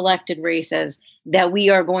carefully selected races that we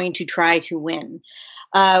are going to try to win.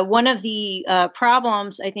 One of the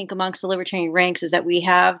problems, I think, amongst the libertarian ranks is that we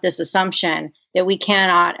have this assumption that we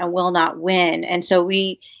cannot and will not win. And so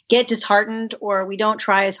we get disheartened, or we don't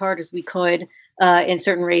try as hard as we could in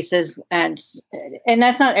certain races. And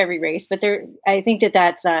that's not every race, but I think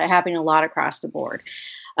that's happening a lot across the board.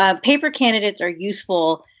 Paper candidates are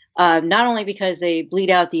useful not only because they bleed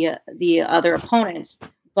out the other opponents,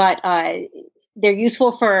 but they're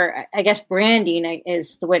useful for, I guess, branding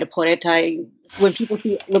is the way to put it. When people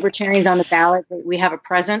see libertarians on the ballot, we have a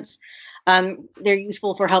presence. They're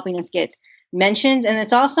useful for helping us get mentioned. And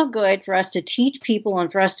it's also good for us to teach people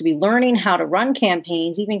and for us to be learning how to run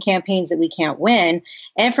campaigns, even campaigns that we can't win,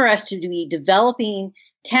 and for us to be developing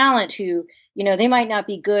talent who, they might not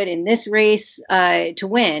be good in this race to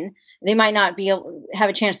win. They might not have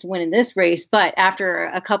a chance to win in this race, but after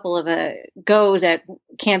a couple of goes at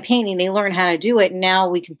campaigning, they learn how to do it. And now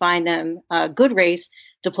we can find them a good race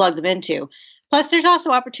to plug them into. Plus, there's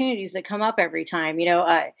also opportunities that come up every time.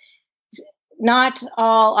 Not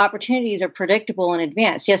all opportunities are predictable in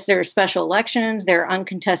advance. Yes, there are special elections, there are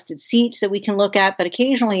uncontested seats that we can look at, but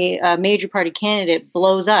occasionally a major party candidate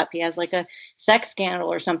blows up. He has like a sex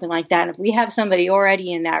scandal or something like that. And if we have somebody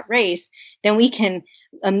already in that race, then we can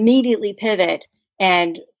immediately pivot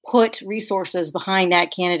and put resources behind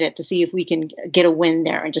that candidate to see if we can get a win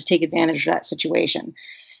there and just take advantage of that situation.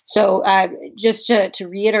 So just to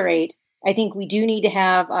reiterate, I think we do need to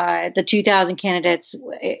have the 2,000 candidates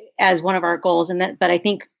as one of our goals. But I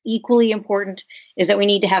think equally important is that we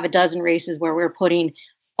need to have a dozen races where we're putting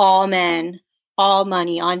all men, all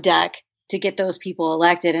money on deck to get those people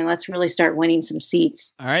elected. And let's really start winning some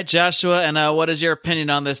seats. All right, Joshua. And what is your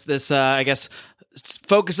opinion on this, I guess,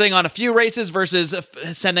 focusing on a few races versus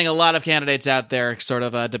sending a lot of candidates out there sort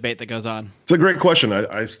of a debate that goes on? It's a great question.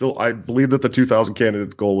 I believe that the 2,000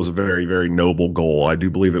 candidates goal was a very, very noble goal. I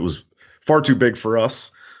do believe it was far too big for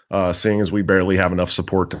us, seeing as we barely have enough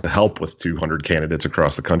support to help with 200 candidates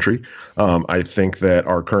across the country. I think that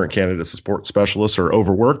our current candidate support specialists are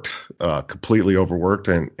overworked, completely overworked,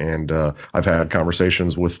 and I've had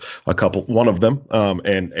conversations with one of them,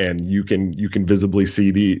 and you can visibly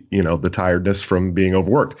see the tiredness from being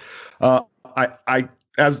overworked.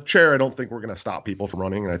 As chair, I don't think we're going to stop people from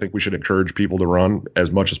running, and I think we should encourage people to run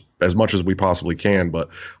as much as we possibly can. But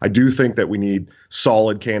I do think that we need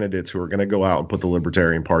solid candidates who are going to go out and put the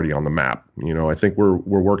Libertarian Party on the map. I think we're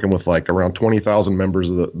working with like around 20,000 members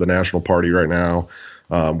of the National Party right now.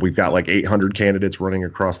 We've got like 800 candidates running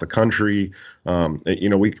across the country.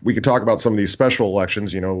 We could talk about some of these special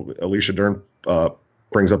elections. Alicia Dern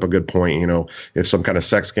brings up a good point. If some kind of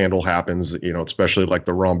sex scandal happens, especially like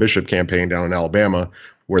the Ron Bishop campaign down in Alabama,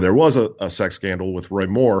 where there was a sex scandal with Roy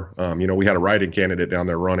Moore. We had a write-in candidate down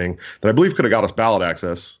there running that I believe could have got us ballot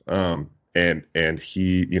access. And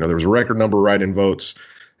he, there was a record number of write-in votes,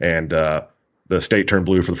 and the state turned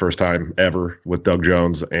blue for the first time ever with Doug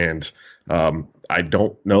Jones. And I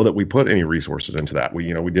don't know that we put any resources into that.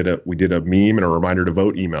 We did a meme and a reminder to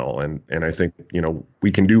vote email, and I think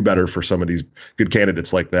we can do better for some of these good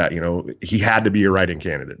candidates like that. He had to be a write-in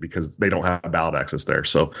candidate because they don't have ballot access there.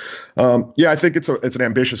 So I think it's an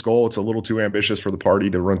ambitious goal. It's a little too ambitious for the party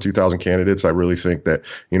to run 2,000 candidates. I really think that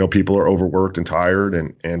people are overworked and tired,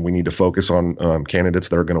 and we need to focus on candidates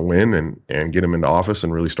that are going to win and get them into office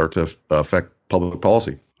and really start to affect public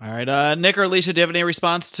policy. All right, Nick or Alicia, do you have any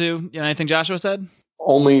response to anything Joshua said?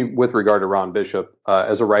 Only with regard to Ron Bishop.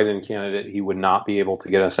 As a write-in candidate, he would not be able to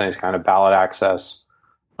get us any kind of ballot access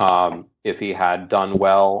if he had done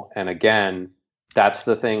well. And again, that's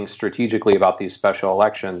the thing strategically about these special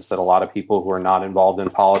elections that a lot of people who are not involved in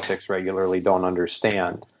politics regularly don't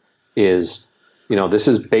understand is, this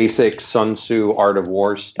is basic Sun Tzu art of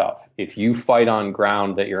war stuff. If you fight on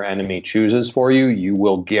ground that your enemy chooses for you, you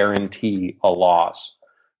will guarantee a loss.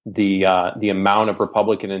 The amount of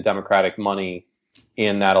Republican and Democratic money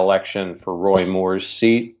in that election for Roy Moore's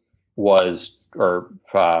seat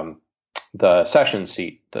the Sessions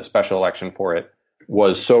seat, the special election for it,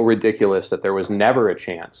 was so ridiculous that there was never a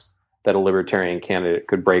chance that a libertarian candidate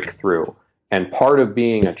could break through. And part of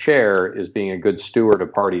being a chair is being a good steward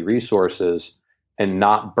of party resources and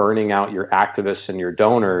not burning out your activists and your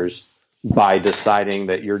donors by deciding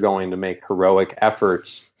that you're going to make heroic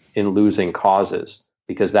efforts in losing causes,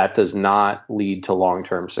 because that does not lead to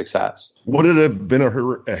long-term success. Would it have been a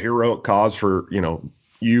heroic cause for,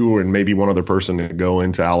 you and maybe one other person to go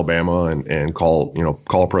into Alabama and call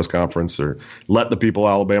a press conference or let the people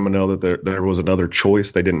of Alabama know that there was another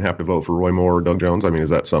choice? They didn't have to vote for Roy Moore or Doug Jones. I mean,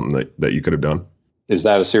 is that something that you could have done? Is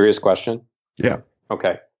that a serious question? Yeah.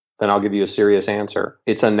 Okay. Then I'll give you a serious answer.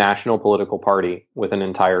 It's a national political party with an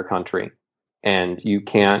entire country, and you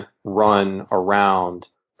can't run around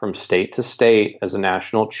from state to state as a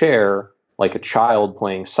national chair like a child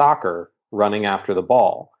playing soccer running after the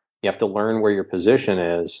ball. You have to learn where your position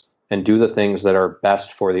is and do the things that are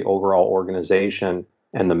best for the overall organization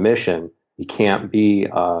and the mission. You can't be,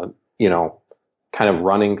 kind of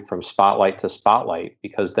running from spotlight to spotlight,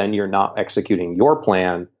 because then you're not executing your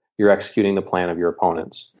plan. You're executing the plan of your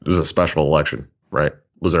opponents. It was a special election, right?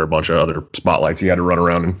 Was there a bunch of other spotlights you had to run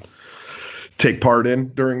around and take part in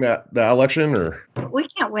during that election? Or we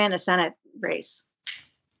can't win a Senate race.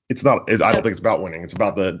 It's not. I don't think it's about winning. It's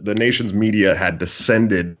about the nation's media had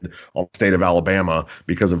descended on the state of Alabama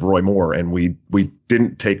because of Roy Moore, and we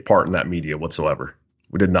didn't take part in that media whatsoever.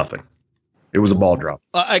 We did nothing. It was a ball drop.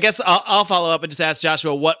 I guess I'll follow up and just ask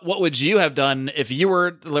Joshua, what would you have done if you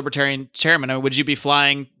were the Libertarian chairman? I mean, would you be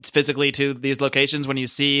flying physically to these locations when you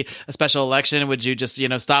see a special election? Would you just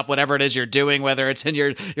stop whatever it is you're doing, whether it's in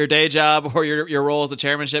your day job or your role as the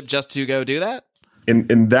chairmanship, just to go do that?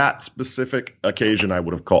 In that specific occasion, I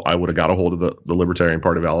would have got a hold of the Libertarian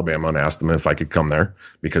Party of Alabama and asked them if I could come there,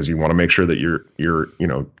 because you want to make sure that you're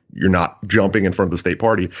not jumping in front of the state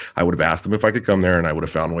party. I would have asked them if I could come there, and I would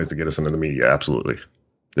have found ways to get us into the media. Absolutely.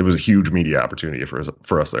 It was a huge media opportunity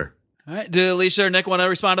for us there. All right. Do Alicia or Nick want to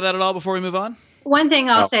respond to that at all before we move on? One thing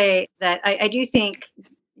I'll say that I do think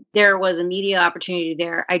there was a media opportunity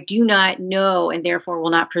there. I do not know, and therefore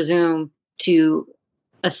will not presume to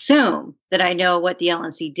assume that I know what the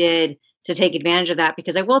LNC did to take advantage of that,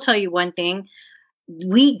 because I will tell you one thing: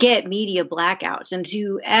 we get media blackouts, and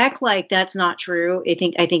to act like that's not true, I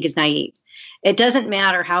think is naive. It doesn't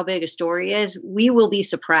matter how big a story is, we will be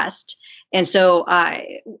suppressed. And so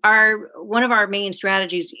one of our main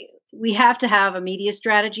strategies, we have to have a media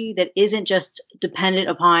strategy that isn't just dependent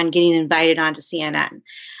upon getting invited onto CNN.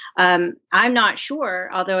 I'm not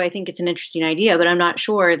sure, although I think it's an interesting idea, but I'm not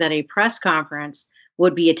sure that a press conference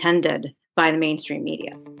would be attended by the mainstream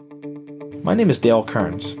media. My name is Dale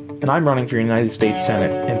Kearns, and I'm running for United States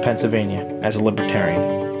Senate in Pennsylvania as a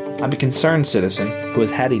Libertarian. I'm a concerned citizen who has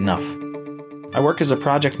had enough. I work as a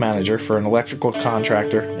project manager for an electrical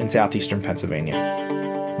contractor in southeastern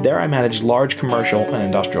Pennsylvania. There I manage large commercial and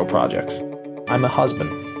industrial projects. I'm a husband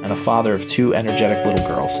and a father of 2 energetic little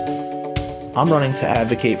girls. I'm running to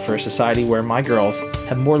advocate for a society where my girls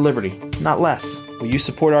have more liberty, not less. Will you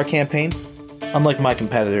support our campaign? Unlike my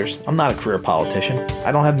competitors, I'm not a career politician.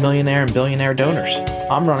 I don't have millionaire and billionaire donors.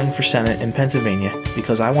 I'm running for Senate in Pennsylvania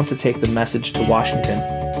because I want to take the message to Washington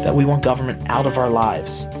that we want government out of our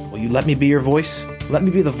lives. Will you let me be your voice? Let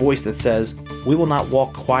me be the voice that says we will not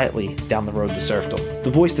walk quietly down the road to serfdom.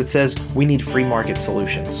 The voice that says we need free market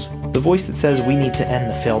solutions. The voice that says we need to end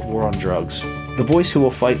the failed war on drugs. The voice who will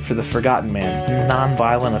fight for the forgotten man,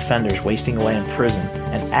 non-violent offenders wasting away in prison,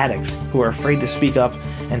 and addicts who are afraid to speak up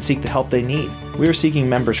and seek the help they need. We are seeking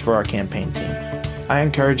members for our campaign team. I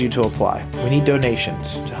encourage you to apply. We need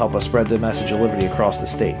donations to help us spread the message of liberty across the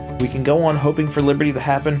state. We can go on hoping for liberty to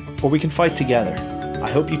happen, or we can fight together. I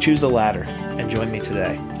hope you choose the latter and join me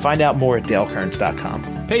today. Find out more at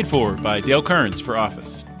dalekearns.com. Paid for by Dale Kearns for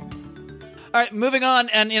office. All right, moving on.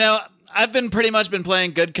 And, I've been pretty much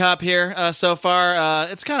playing good cop here so far.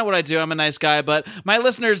 It's kind of what I do. I'm a nice guy, but my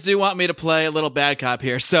listeners do want me to play a little bad cop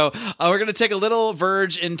here. So we're going to take a little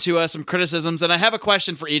verge into some criticisms, and I have a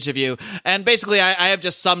question for each of you. And basically, I have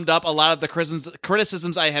just summed up a lot of the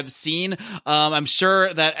criticisms I have seen. I'm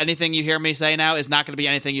sure that anything you hear me say now is not going to be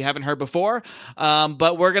anything you haven't heard before,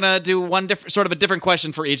 but we're going to do one different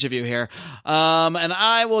question for each of you here. And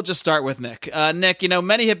I will just start with Nick. Nick,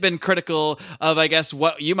 many have been critical of, I guess,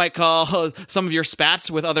 what you might call some of your spats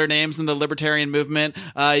with other names in the libertarian movement.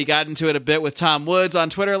 You got into it a bit with Tom Woods on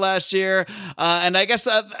Twitter last year. And I guess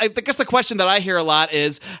the question that I hear a lot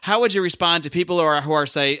is, how would you respond to people who are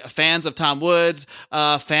say, fans of Tom Woods,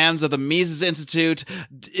 fans of the Mises Institute?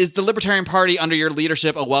 Is the Libertarian Party under your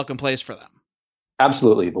leadership a welcome place for them?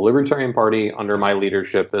 Absolutely. The Libertarian Party under my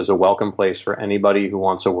leadership is a welcome place for anybody who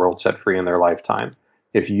wants a world set free in their lifetime.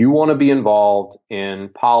 If you want to be involved in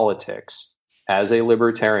politics as a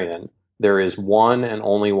libertarian, there is one and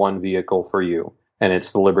only one vehicle for you, and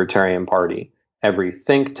it's the Libertarian Party. Every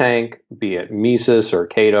think tank, be it Mises or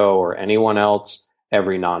Cato or anyone else,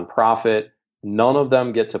 every nonprofit, none of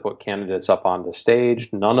them get to put candidates up on the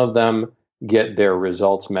stage. None of them get their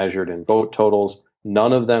results measured in vote totals.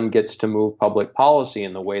 None of them gets to move public policy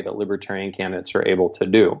in the way that libertarian candidates are able to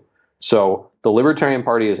do. So the Libertarian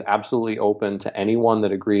Party is absolutely open to anyone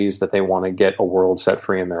that agrees that they want to get a world set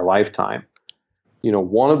free in their lifetime. You know,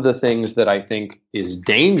 one of the things that I think is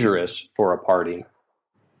dangerous for a party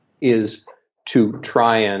is to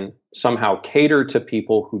try and somehow cater to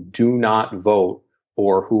people who do not vote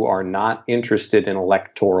or who are not interested in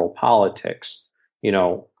electoral politics. You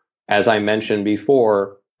know, as I mentioned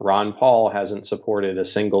before, Ron Paul hasn't supported a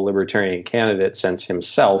single libertarian candidate since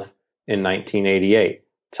himself in 1988.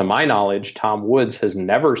 To my knowledge, Tom Woods has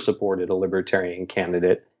never supported a libertarian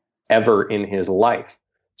candidate ever in his life.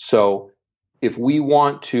 So if we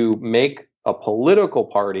want to make a political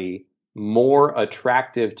party more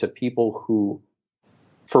attractive to people who,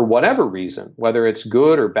 for whatever reason, whether it's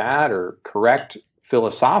good or bad or correct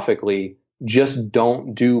philosophically, just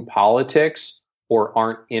don't do politics or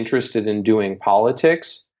aren't interested in doing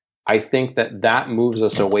politics, I think that that moves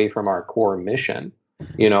us away from our core mission.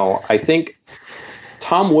 You know, I think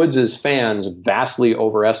Tom Woods' fans vastly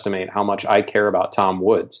overestimate how much I care about Tom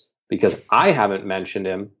Woods, because I haven't mentioned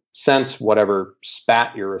him since whatever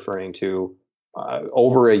spat you're referring to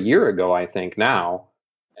over a year ago, I think now,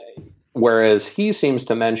 whereas he seems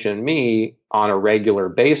to mention me on a regular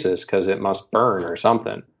basis because it must burn or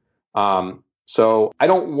something. So I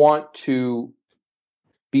don't want to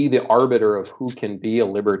be the arbiter of who can be a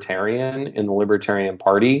libertarian in the Libertarian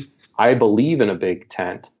Party. I believe in a big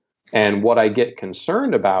tent. And what I get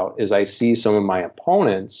concerned about is I see some of my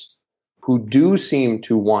opponents who do seem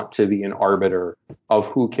to want to be an arbiter of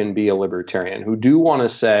who can be a libertarian, who do want to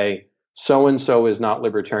say, so-and-so is not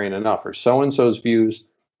libertarian enough, or so-and-so's views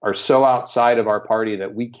are so outside of our party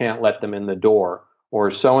that we can't let them in the door,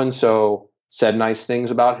 or so-and-so said nice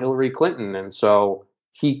things about Hillary Clinton, and so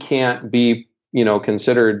he can't be, you know,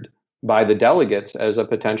 considered by the delegates as a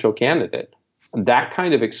potential candidate. That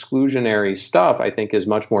kind of exclusionary stuff, I think, is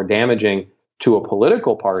much more damaging to a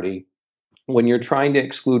political party when you're trying to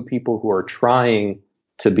exclude people who are trying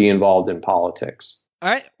to be involved in politics. All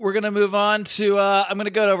right, we're going to move on to, I'm going to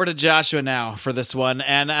go over to Joshua now for this one.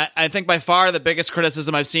 And I think by far the biggest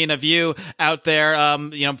criticism I've seen of you out there,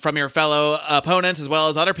 you know, from your fellow opponents as well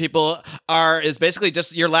as other people is basically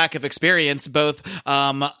just your lack of experience, both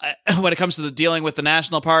when it comes to dealing with the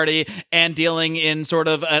National Party and dealing in sort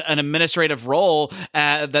of an administrative role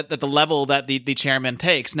at the level that the chairman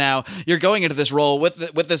takes. Now, you're going into this role with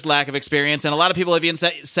this lack of experience, and a lot of people have even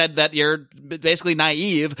said that you're basically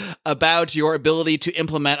naive about your ability to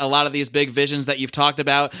implement a lot of these big visions that you've talked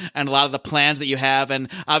about and a lot of the plans that you have. And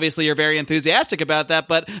obviously you're very enthusiastic about that,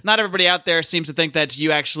 but not everybody out there seems to think that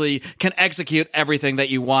you actually can execute everything that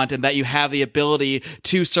you want and that you have the ability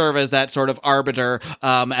to serve as that sort of arbiter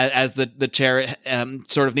as the chair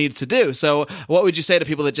sort of needs to do. So what would you say to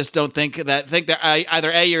people that just don't think that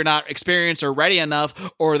either A, you're not experienced or ready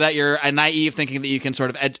enough, or that you're naive thinking that you can sort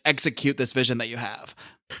of execute this vision that you have?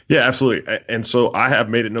 Yeah, absolutely. And so I have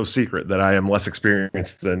made it no secret that I am less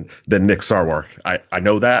experienced than Nick Sarwark. I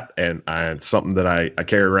know that, and it's something that I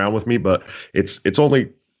carry around with me, but it's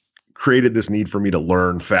only created this need for me to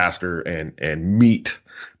learn faster and meet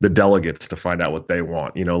the delegates to find out what they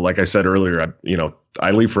want. You know, like I said earlier,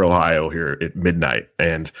 I leave for Ohio here at midnight,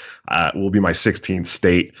 and will be my 16th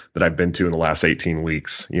state that I've been to in the last 18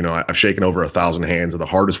 weeks. You know, I've shaken over 1,000 hands of the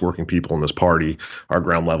hardest working people in this party, our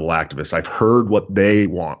ground level activists. I've heard what they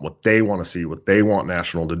want to see, what they want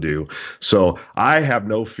National to do. So I have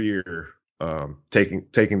no fear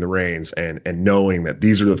taking the reins and knowing that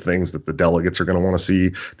these are the things that the delegates are going to want to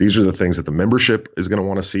see. These are the things that the membership is going to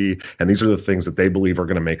want to see. And these are the things that they believe are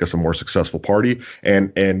going to make us a more successful party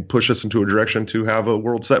and push us into a direction to have a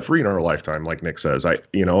world set free in our lifetime, like Nick says.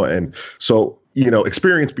 And so,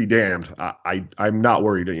 experience be damned. I'm not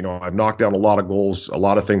worried. I've knocked down a lot of goals, a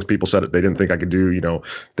lot of things people said that they didn't think I could do.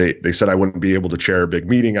 They said I wouldn't be able to chair a big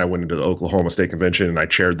meeting. I went into the Oklahoma State Convention and I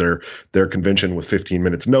chaired their convention with 15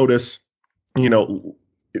 minutes notice. I'm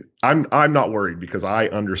not worried because I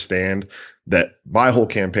understand that my whole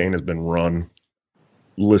campaign has been run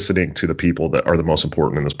listening to the people that are the most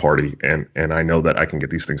important in this party, and I know that I can get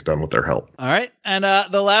these things done with their help. All right, and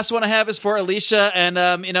the last one I have is for Alicia, and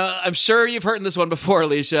I'm sure you've heard this one before,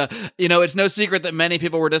 Alicia. It's no secret that many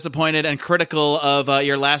people were disappointed and critical of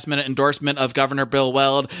your last-minute endorsement of Governor Bill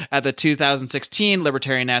Weld at the 2016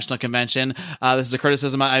 Libertarian National Convention. This is a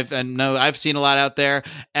criticism I've seen a lot out there,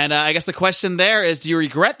 and I guess the question there is, do you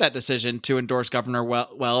regret that decision to endorse Governor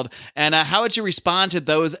Weld, and how would you respond to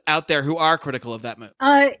those out there who are critical of that move?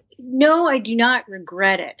 No, I do not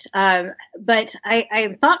regret it, but I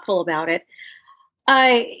am thoughtful about it.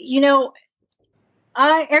 Everything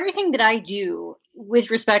that I do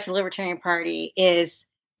with respect to the Libertarian Party is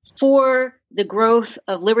for the growth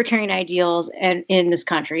of libertarian ideals and in this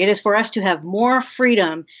country. It is for us to have more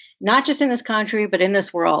freedom, not just in this country, but in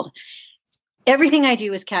this world. Everything I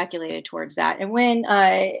do is calculated towards that. And when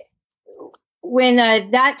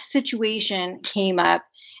that situation came up,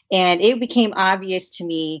 and it became obvious to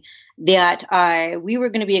me that we were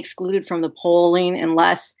going to be excluded from the polling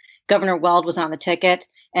unless Governor Weld was on the ticket.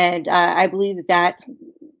 And I believe that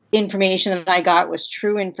information that I got was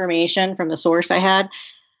true information from the source I had.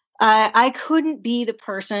 I couldn't be the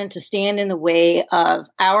person to stand in the way of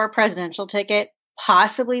our presidential ticket,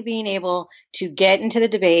 possibly being able to get into the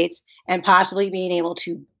debates and possibly being able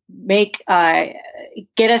to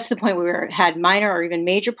get us to the point where we had minor or even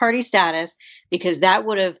major party status, because that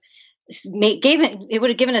would have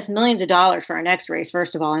given us millions of dollars for our next race,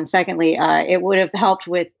 first of all, and secondly, it would have helped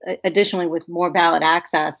additionally with more ballot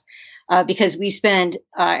access, because we spend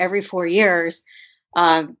every 4 years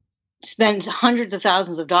spend hundreds of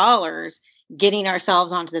thousands of dollars getting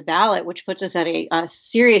ourselves onto the ballot, which puts us at a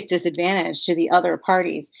serious disadvantage to the other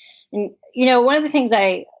parties. And one of the things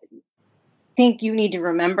I think you need to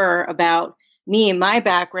remember about me and my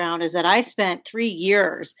background is that I spent 3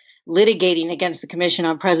 years litigating against the Commission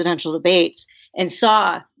on Presidential Debates and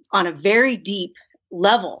saw on a very deep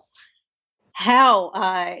level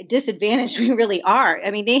how disadvantaged we really are.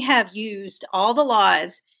 I mean, they have used all the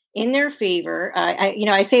laws in their favor.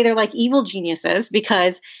 I say they're like evil geniuses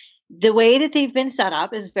because the way that they've been set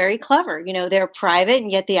up is very clever. They're private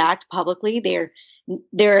and yet they act publicly. They're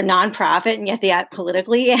a nonprofit and yet they act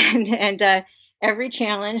politically. And every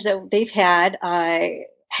challenge that they've had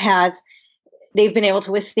they've been able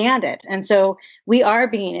to withstand it. And so we are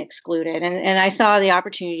being excluded. And I saw the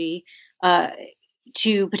opportunity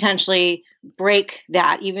to potentially break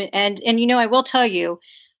that even. And I will tell you,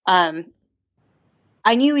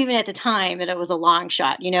 I knew even at the time that it was a long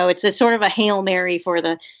shot. It's a sort of a Hail Mary for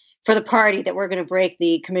the party that we're going to break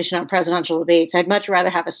the Commission on Presidential Debates. I'd much rather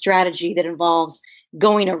have a strategy that involves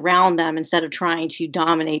going around them instead of trying to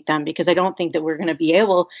dominate them, because I don't think that we're going to be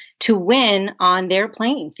able to win on their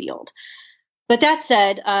playing field. But that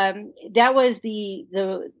said, that was the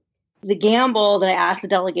gamble that I asked the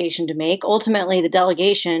delegation to make. Ultimately, the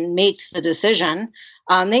delegation makes the decision.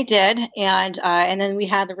 They did, and then we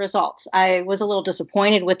had the results. I was a little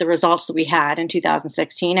disappointed with the results that we had in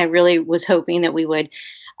 2016. I really was hoping that we would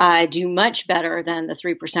do much better than the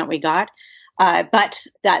 3% we got. But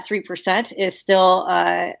that 3% is still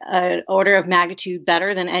an order of magnitude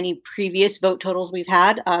better than any previous vote totals we've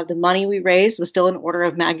had. The money we raised was still an order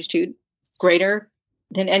of magnitude greater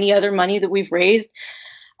than any other money that we've raised.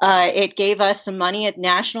 It gave us some money at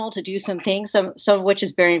national to do some things, some of which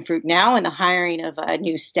is bearing fruit now in the hiring of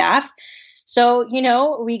new staff. So,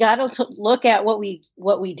 we got to look at what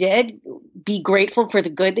we did, be grateful for the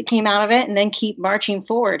good that came out of it, and then keep marching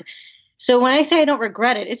forward. So when I say I don't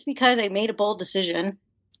regret it, it's because I made a bold decision.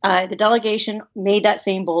 The delegation made that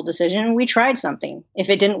same bold decision, and we tried something.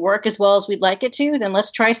 If it didn't work as well as we'd like it to, then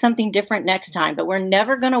let's try something different next time. But we're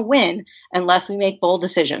never going to win unless we make bold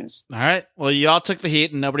decisions. All right. Well, you all took the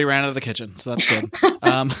heat, and nobody ran out of the kitchen, so that's good.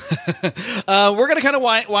 We're going to kind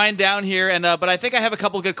of wind down here, and but I think I have a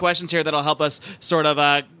couple good questions here that'll help us sort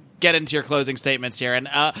of get into your closing statements here. And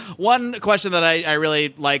one question that I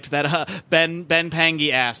really liked that Ben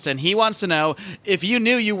Pangi asked, and he wants to know, if you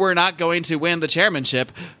knew you were not going to win the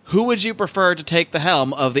chairmanship, who would you prefer to take the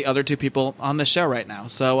helm of the other two people on this show right now?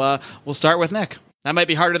 So we'll start with Nick. That might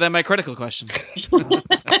be harder than my critical question.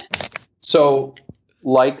 So,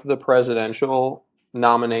 like the presidential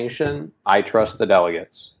nomination, I trust the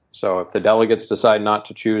delegates. So if the delegates decide not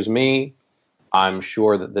to choose me, I'm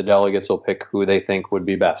sure that the delegates will pick who they think would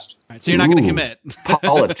be best. All right, so you're not going to commit.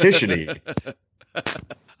 Politician-y.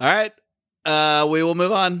 All right. We will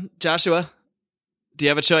move on. Joshua, do you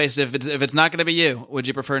have a choice? If it's not going to be you, would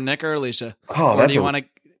you prefer Nick or Alicia? Oh, that's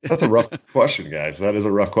a rough question, guys. That is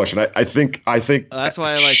a rough question. I think that's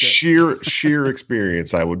why I like sheer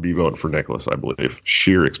experience, I would be voting for Nicholas, I believe.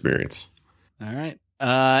 Sheer experience. All right.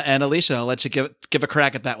 And Alicia, I'll let you give a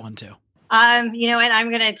crack at that one too. You know what? I'm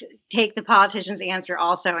going to take the politician's answer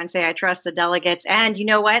also and say I trust the delegates. And you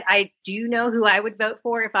know what? I do know who I would vote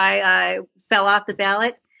for if I fell off the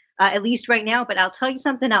ballot, at least right now. But I'll tell you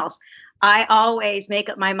something else. I always make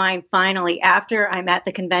up my mind finally after I'm at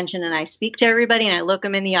the convention and I speak to everybody and I look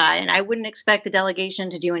them in the eye. And I wouldn't expect the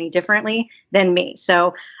delegation to do any differently than me.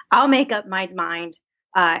 So I'll make up my mind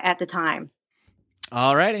at the time.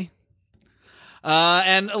 All righty.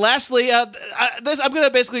 And lastly, I'm going to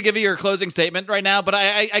basically give you your closing statement right now, but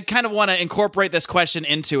I kind of want to incorporate this question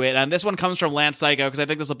into it. And this one comes from Lance Psycho, because I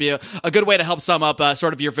think this will be a good way to help sum up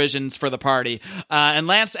sort of your visions for the party. And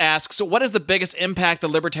Lance asks, what is the biggest impact the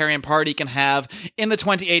Libertarian Party can have in the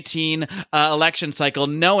 2018 election cycle,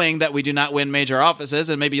 knowing that we do not win major offices?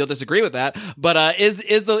 And maybe you'll disagree with that. But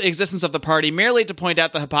is the existence of the party merely to point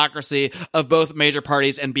out the hypocrisy of both major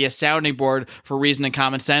parties and be a sounding board for reason and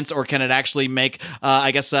common sense, or can it actually make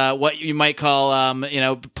I guess what you might call,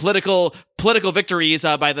 political victories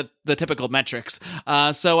by the typical metrics.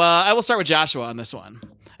 So I will start with Joshua on this one.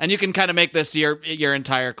 And you can kind of make this your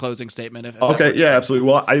entire closing statement. If okay, yeah, absolutely.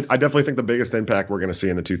 Well, I definitely think the biggest impact we're going to see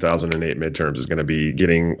in the 2008 midterms is going to be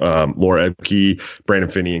getting Laura Ebke, Brandon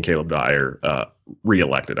Finney, and Caleb Dyer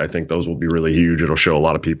reelected. I think those will be really huge. It'll show a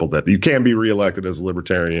lot of people that you can be reelected as a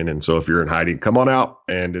libertarian. And so if you're in hiding, come on out,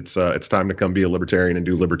 and it's time to come be a libertarian and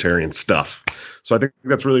do libertarian stuff. So I think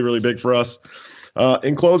that's really, really big for us.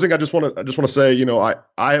 In closing, I just want to say,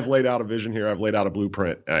 I have laid out a vision here. I've laid out a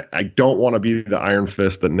blueprint. I don't want to be the iron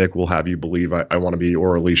fist that Nick will have you believe I want to be,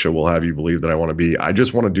 or Alicia will have you believe that I want to be. I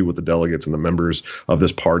just want to do what the delegates and the members of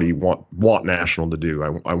this party want National to do.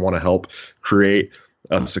 I want to help create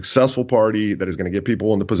a successful party that is going to get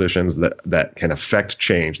people into positions that can affect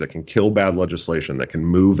change, that can kill bad legislation, that can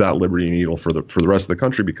move that liberty needle for the rest of the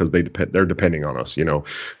country, because they're depending on us.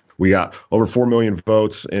 We got over 4 million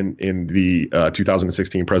votes in the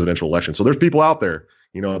 2016 presidential election. So there's people out there,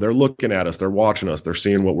 they're looking at us, they're watching us, they're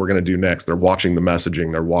seeing what we're going to do next. They're watching the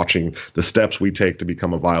messaging, they're watching the steps we take to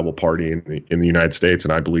become a viable party in the United States.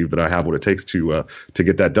 And I believe that I have what it takes to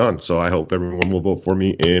get that done. So I hope everyone will vote for me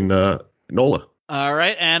in NOLA. All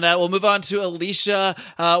right, and we'll move on to Alicia.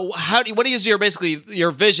 What is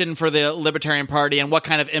your vision for the Libertarian Party, and what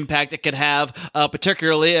kind of impact it could have,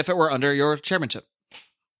 particularly if it were under your chairmanship?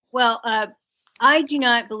 Well, I do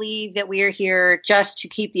not believe that we are here just to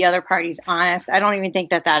keep the other parties honest. I don't even think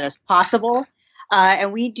that is possible.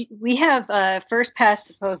 And we have first past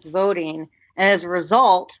the post voting, and as a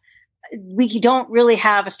result, we don't really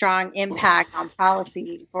have a strong impact on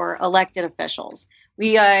policy for elected officials.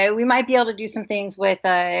 We might be able to do some things with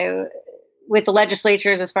the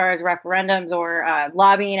legislatures as far as referendums or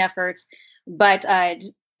lobbying efforts, but I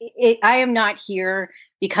am not here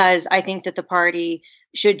because I think that the party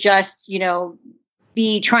should just,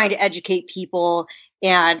 be trying to educate people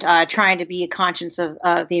and trying to be a conscience of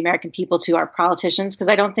the American people to our politicians, because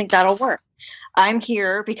I don't think that'll work. I'm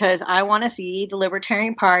here because I want to see the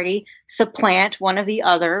Libertarian Party supplant one of the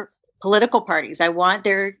other political parties. I want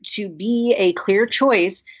there to be a clear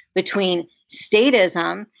choice between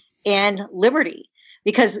statism and liberty,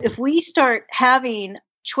 because if we start having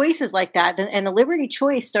choices like that, and the liberty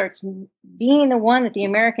choice starts being the one that the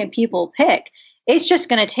American people pick, it's just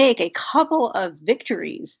going to take a couple of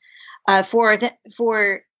victories for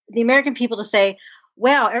the American people to say,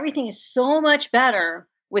 wow, everything is so much better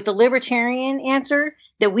with the libertarian answer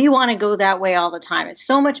that we want to go that way all the time. It's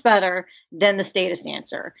so much better than the statist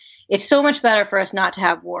answer. It's so much better for us not to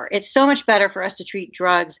have war. It's so much better for us to treat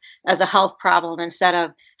drugs as a health problem instead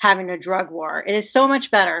of having a drug war. It is so much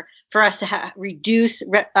better for us to reduce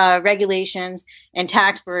regulations and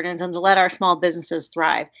tax burdens and to let our small businesses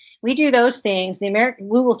thrive. We do those things, we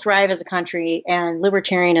will thrive as a country, and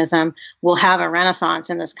libertarianism will have a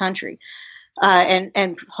renaissance in this country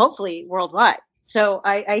and hopefully worldwide. So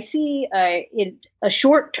I see in a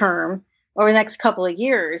short term, over the next couple of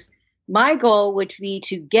years, my goal would be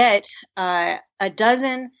to get a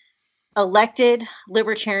dozen elected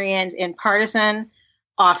libertarians in partisan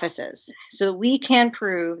offices so that we can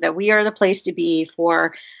prove that we are the place to be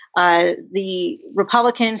for the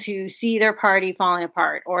Republicans who see their party falling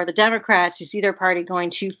apart, or the Democrats who see their party going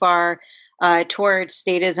too far towards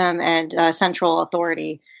statism and central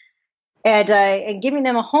authority. And giving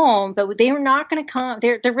them a home, but they are not going to come.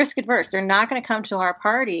 They're risk adverse. They're not going to come to our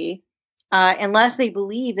party unless they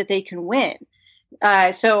believe that they can win.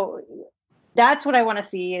 So that's what I want to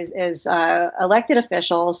see is elected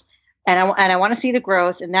officials, and I want to see the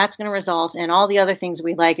growth, and that's going to result in all the other things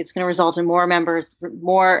we like. It's going to result in more members,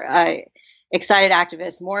 more excited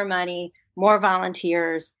activists, more money, more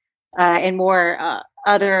volunteers, and more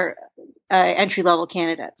other entry-level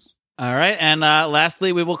candidates. All right. And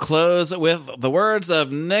lastly, we will close with the words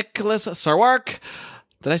of Nicholas Sarwark.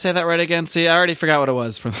 Did I say that right again? See, I already forgot what it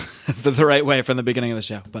was from the right way from the beginning of the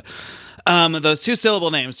show. But those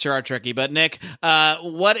 2-syllable names sure are tricky. But Nick,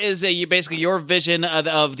 what is basically your vision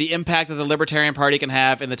of the impact that the Libertarian Party can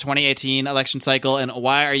have in the 2018 election cycle, and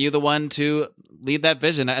why are you the one to lead that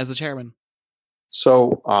vision as the chairman?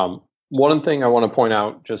 So one thing I want to point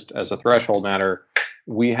out, just as a threshold matter,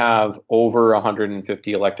 we have over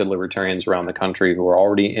 150 elected libertarians around the country who are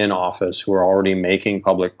already in office, who are already making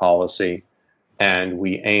public policy. And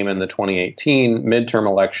we aim in the 2018 midterm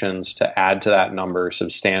elections to add to that number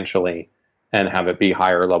substantially and have it be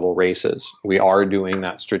higher level races. We are doing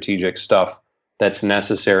that strategic stuff that's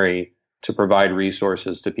necessary to provide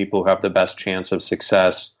resources to people who have the best chance of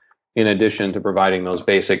success, in addition to providing those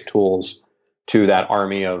basic tools to that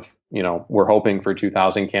army of, we're hoping for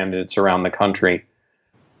 2,000 candidates around the country.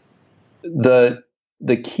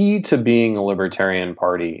 The key to being a Libertarian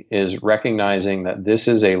Party is recognizing that this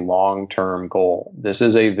is a long-term goal. This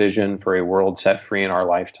is a vision for a world set free in our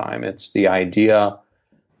lifetime. It's the idea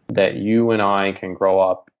that you and I can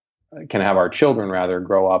have our children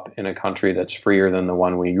grow up in a country that's freer than the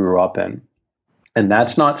one we grew up in. And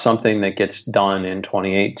that's not something that gets done in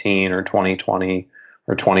 2018 or 2020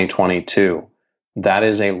 or 2022. That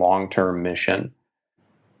is a long-term mission.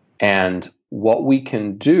 And what we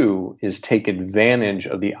can do is take advantage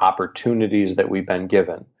of the opportunities that we've been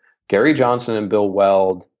given. Gary Johnson and Bill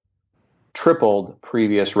Weld tripled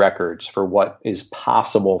previous records for what is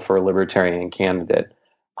possible for a libertarian candidate.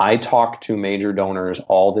 I talk to major donors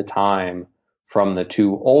all the time from the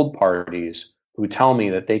two old parties who tell me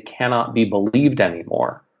that they cannot be believed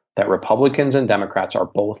anymore, that Republicans and Democrats are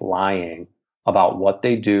both lying about what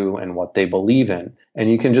they do and what they believe in.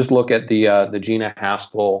 And you can just look at the Gina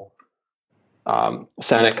Haspel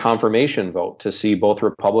Senate confirmation vote to see both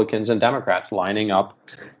Republicans and Democrats lining up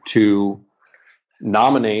to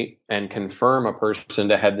nominate and confirm a person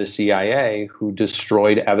to head the CIA who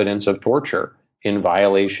destroyed evidence of torture in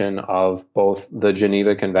violation of both the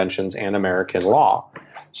Geneva Conventions and American law.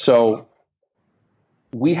 So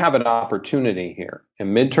we have an opportunity here. A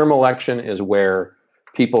midterm election is where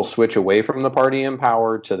people switch away from the party in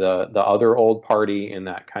power to the other old party in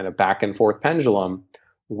that kind of back and forth pendulum.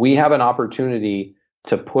 We have an opportunity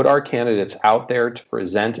to put our candidates out there to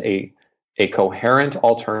present a coherent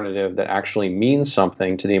alternative that actually means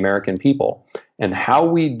something to the American people. And how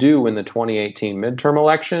we do in the 2018 midterm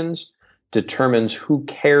elections determines who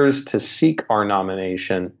cares to seek our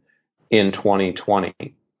nomination in 2020.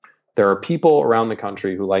 There are people around the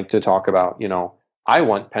country who like to talk about, I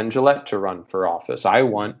want Penn Jillette to run for office. I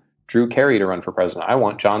want Drew Carey to run for president. I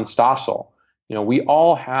want John Stossel. We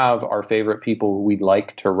all have our favorite people who we'd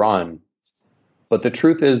like to run. But the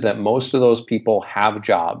truth is that most of those people have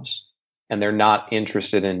jobs and they're not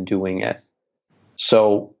interested in doing it.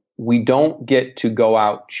 So we don't get to go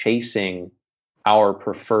out chasing our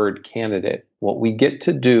preferred candidate. What we get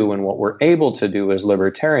to do and what we're able to do as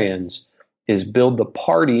libertarians is build the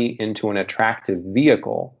party into an attractive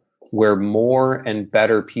vehicle where more and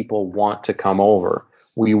better people want to come over.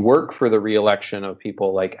 We work for the reelection of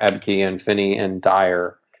people like Ebke and Finney and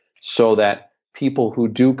Dyer so that people who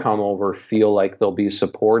do come over feel like they'll be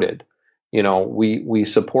supported. We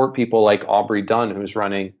support people like Aubrey Dunn, who's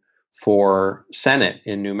running for Senate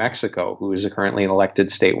in New Mexico, who is currently an elected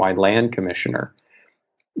statewide land commissioner.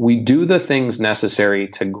 We do the things necessary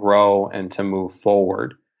to grow and to move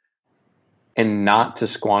forward and not to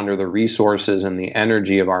squander the resources and the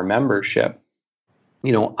energy of our membership.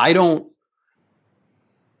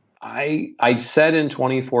 I said in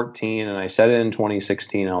 2014 and I said it in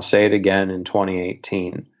 2016, I'll say it again in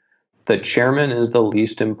 2018, the chairman is the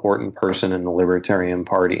least important person in the Libertarian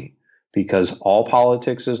Party because all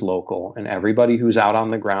politics is local and everybody who's out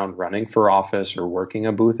on the ground running for office or working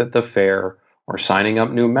a booth at the fair or signing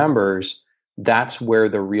up new members, that's where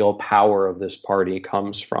the real power of this party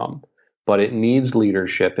comes from. But it needs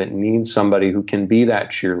leadership. It needs somebody who can be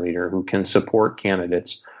that cheerleader, who can support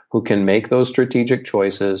candidates, who can make those strategic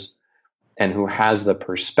choices, and who has the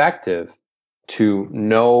perspective to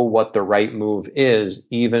know what the right move is,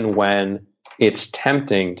 even when it's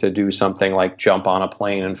tempting to do something like jump on a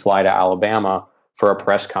plane and fly to Alabama for a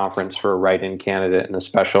press conference for a write-in candidate in a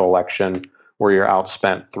special election where you're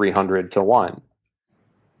outspent 300-1.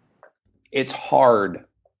 It's hard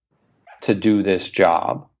to do this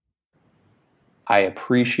job. I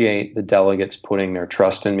appreciate the delegates putting their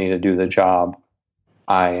trust in me to do the job.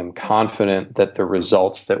 I am confident that the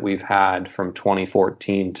results that we've had from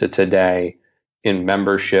 2014 to today in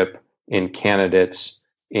membership, in candidates,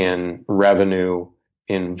 in revenue,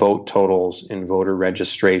 in vote totals, in voter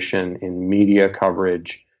registration, in media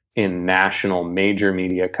coverage, in national major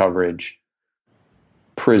media coverage,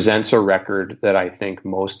 presents a record that I think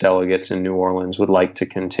most delegates in New Orleans would like to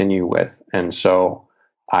continue with. And so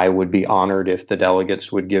I would be honored if the delegates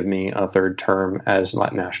would give me a third term as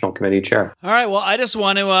National Committee Chair. All right. Well, I just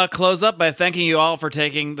want to close up by thanking you all for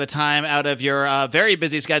taking the time out of your very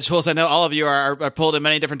busy schedules. I know all of you are pulled in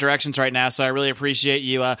many different directions right now, so I really appreciate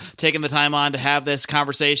you taking the time on to have this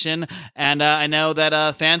conversation. And I know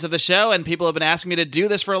that fans of the show and people have been asking me to do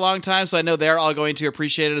this for a long time, so I know they're all going to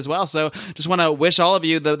appreciate it as well. So just want to wish all of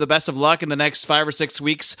you the best of luck in the next 5 or 6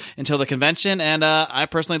 weeks until the convention. And I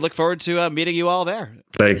personally look forward to meeting you all there.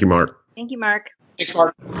 Thank you, Mark. Thank you, Mark. Thanks,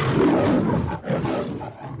 Mark.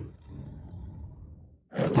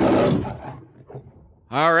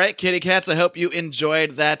 All right, kitty cats, I hope you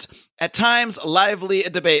enjoyed that at times lively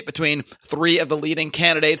debate between 3 of the leading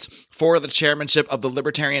candidates for the chairmanship of the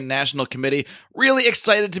Libertarian National Committee. Really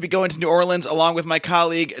excited to be going to New Orleans along with my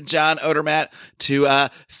colleague, John Odermatt, to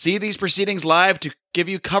see these proceedings live, to give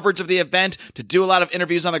you coverage of the event, to do a lot of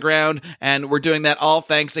interviews on the ground, and we're doing that all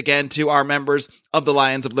thanks again to our members of the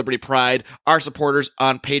Lions of Liberty Pride, our supporters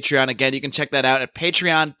on Patreon. Again, you can check that out at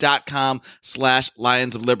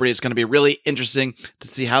patreon.com/Lions of Liberty. It's going to be really interesting to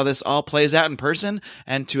see how this all plays out in person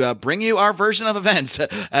and to bring you our version of events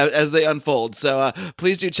as they unfold. So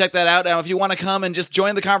please do check that out. Now, if you want to come and just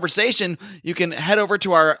join the conversation, you can head over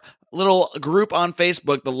to our little group on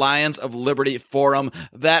Facebook, the Lions of Liberty Forum,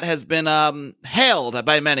 that has been hailed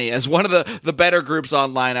by many as one of the better groups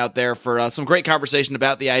online out there for some great conversation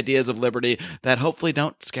about the ideas of liberty that hopefully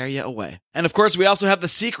don't scare you away. And of course, we also have the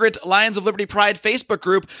secret Lions of Liberty Pride Facebook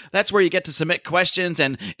group. That's where you get to submit questions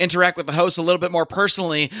and interact with the hosts a little bit more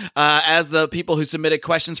personally, as the people who submitted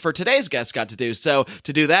questions for today's guests got to do. So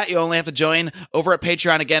to do that, you only have to join over at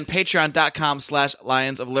Patreon. Again,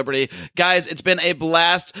 patreon.com/Lions of Liberty. Guys, it's been a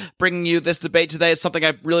blast bringing you this debate today. It's something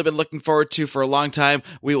I've really been looking forward to for a long time.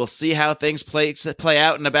 We will see how things play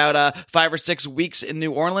out in about 5 or 6 weeks in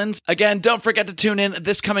New Orleans. Again, don't forget to tune in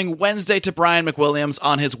this coming Wednesday to Brian McWilliams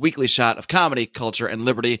on his weekly shot of comedy, culture, and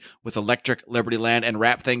liberty with Electric Liberty Land, and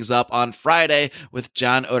wrap things up on Friday with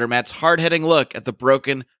John Odermatt's hard-hitting look at the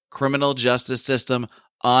broken criminal justice system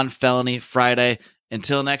on Felony Friday.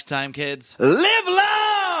 Until next time, kids, live long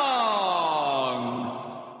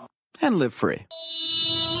and live free.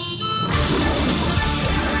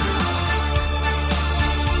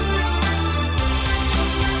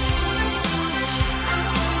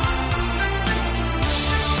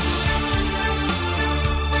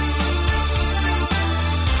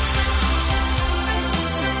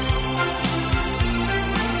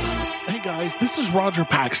 Guys, this is Roger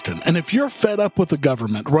Paxton, and if you're fed up with the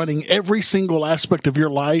government running every single aspect of your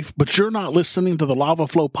life, but you're not listening to the Lava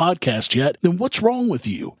Flow podcast yet, then what's wrong with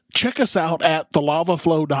you? Check us out at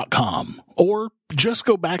thelavaflow.com, or just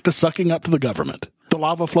go back to sucking up to the government. The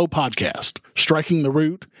Lava Flow podcast, striking the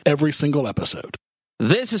root every single episode.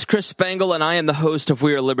 This is Chris Spangle, and I am the host of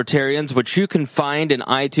We Are Libertarians, which you can find in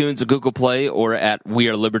iTunes, Google Play, or at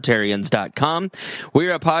wearelibertarians.com. We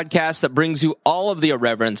are a podcast that brings you all of the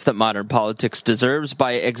irreverence that modern politics deserves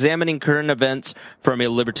by examining current events from a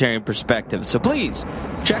libertarian perspective. So please,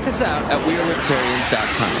 check us out at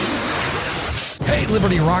wearelibertarians.com. Hey,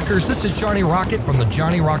 Liberty Rockers, this is Johnny Rocket from the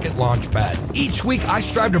Johnny Rocket Launchpad. Each week, I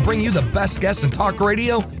strive to bring you the best guests in talk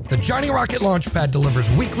radio. The Johnny Rocket Launchpad delivers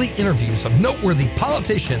weekly interviews of noteworthy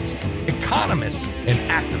politicians, economists, and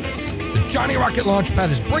activists. The Johnny Rocket Launchpad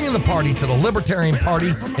is bringing the party to the Libertarian Party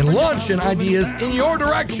and launching ideas in your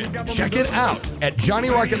direction. Check it out at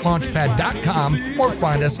JohnnyRocketLaunchpad.com or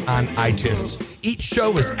find us on iTunes. Each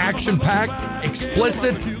show is action-packed,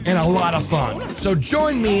 explicit, and a lot of fun. So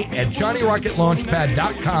join me at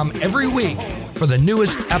JohnnyRocketLaunchpad.com every week for the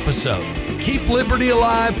newest episode. Keep liberty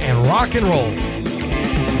alive and rock and roll.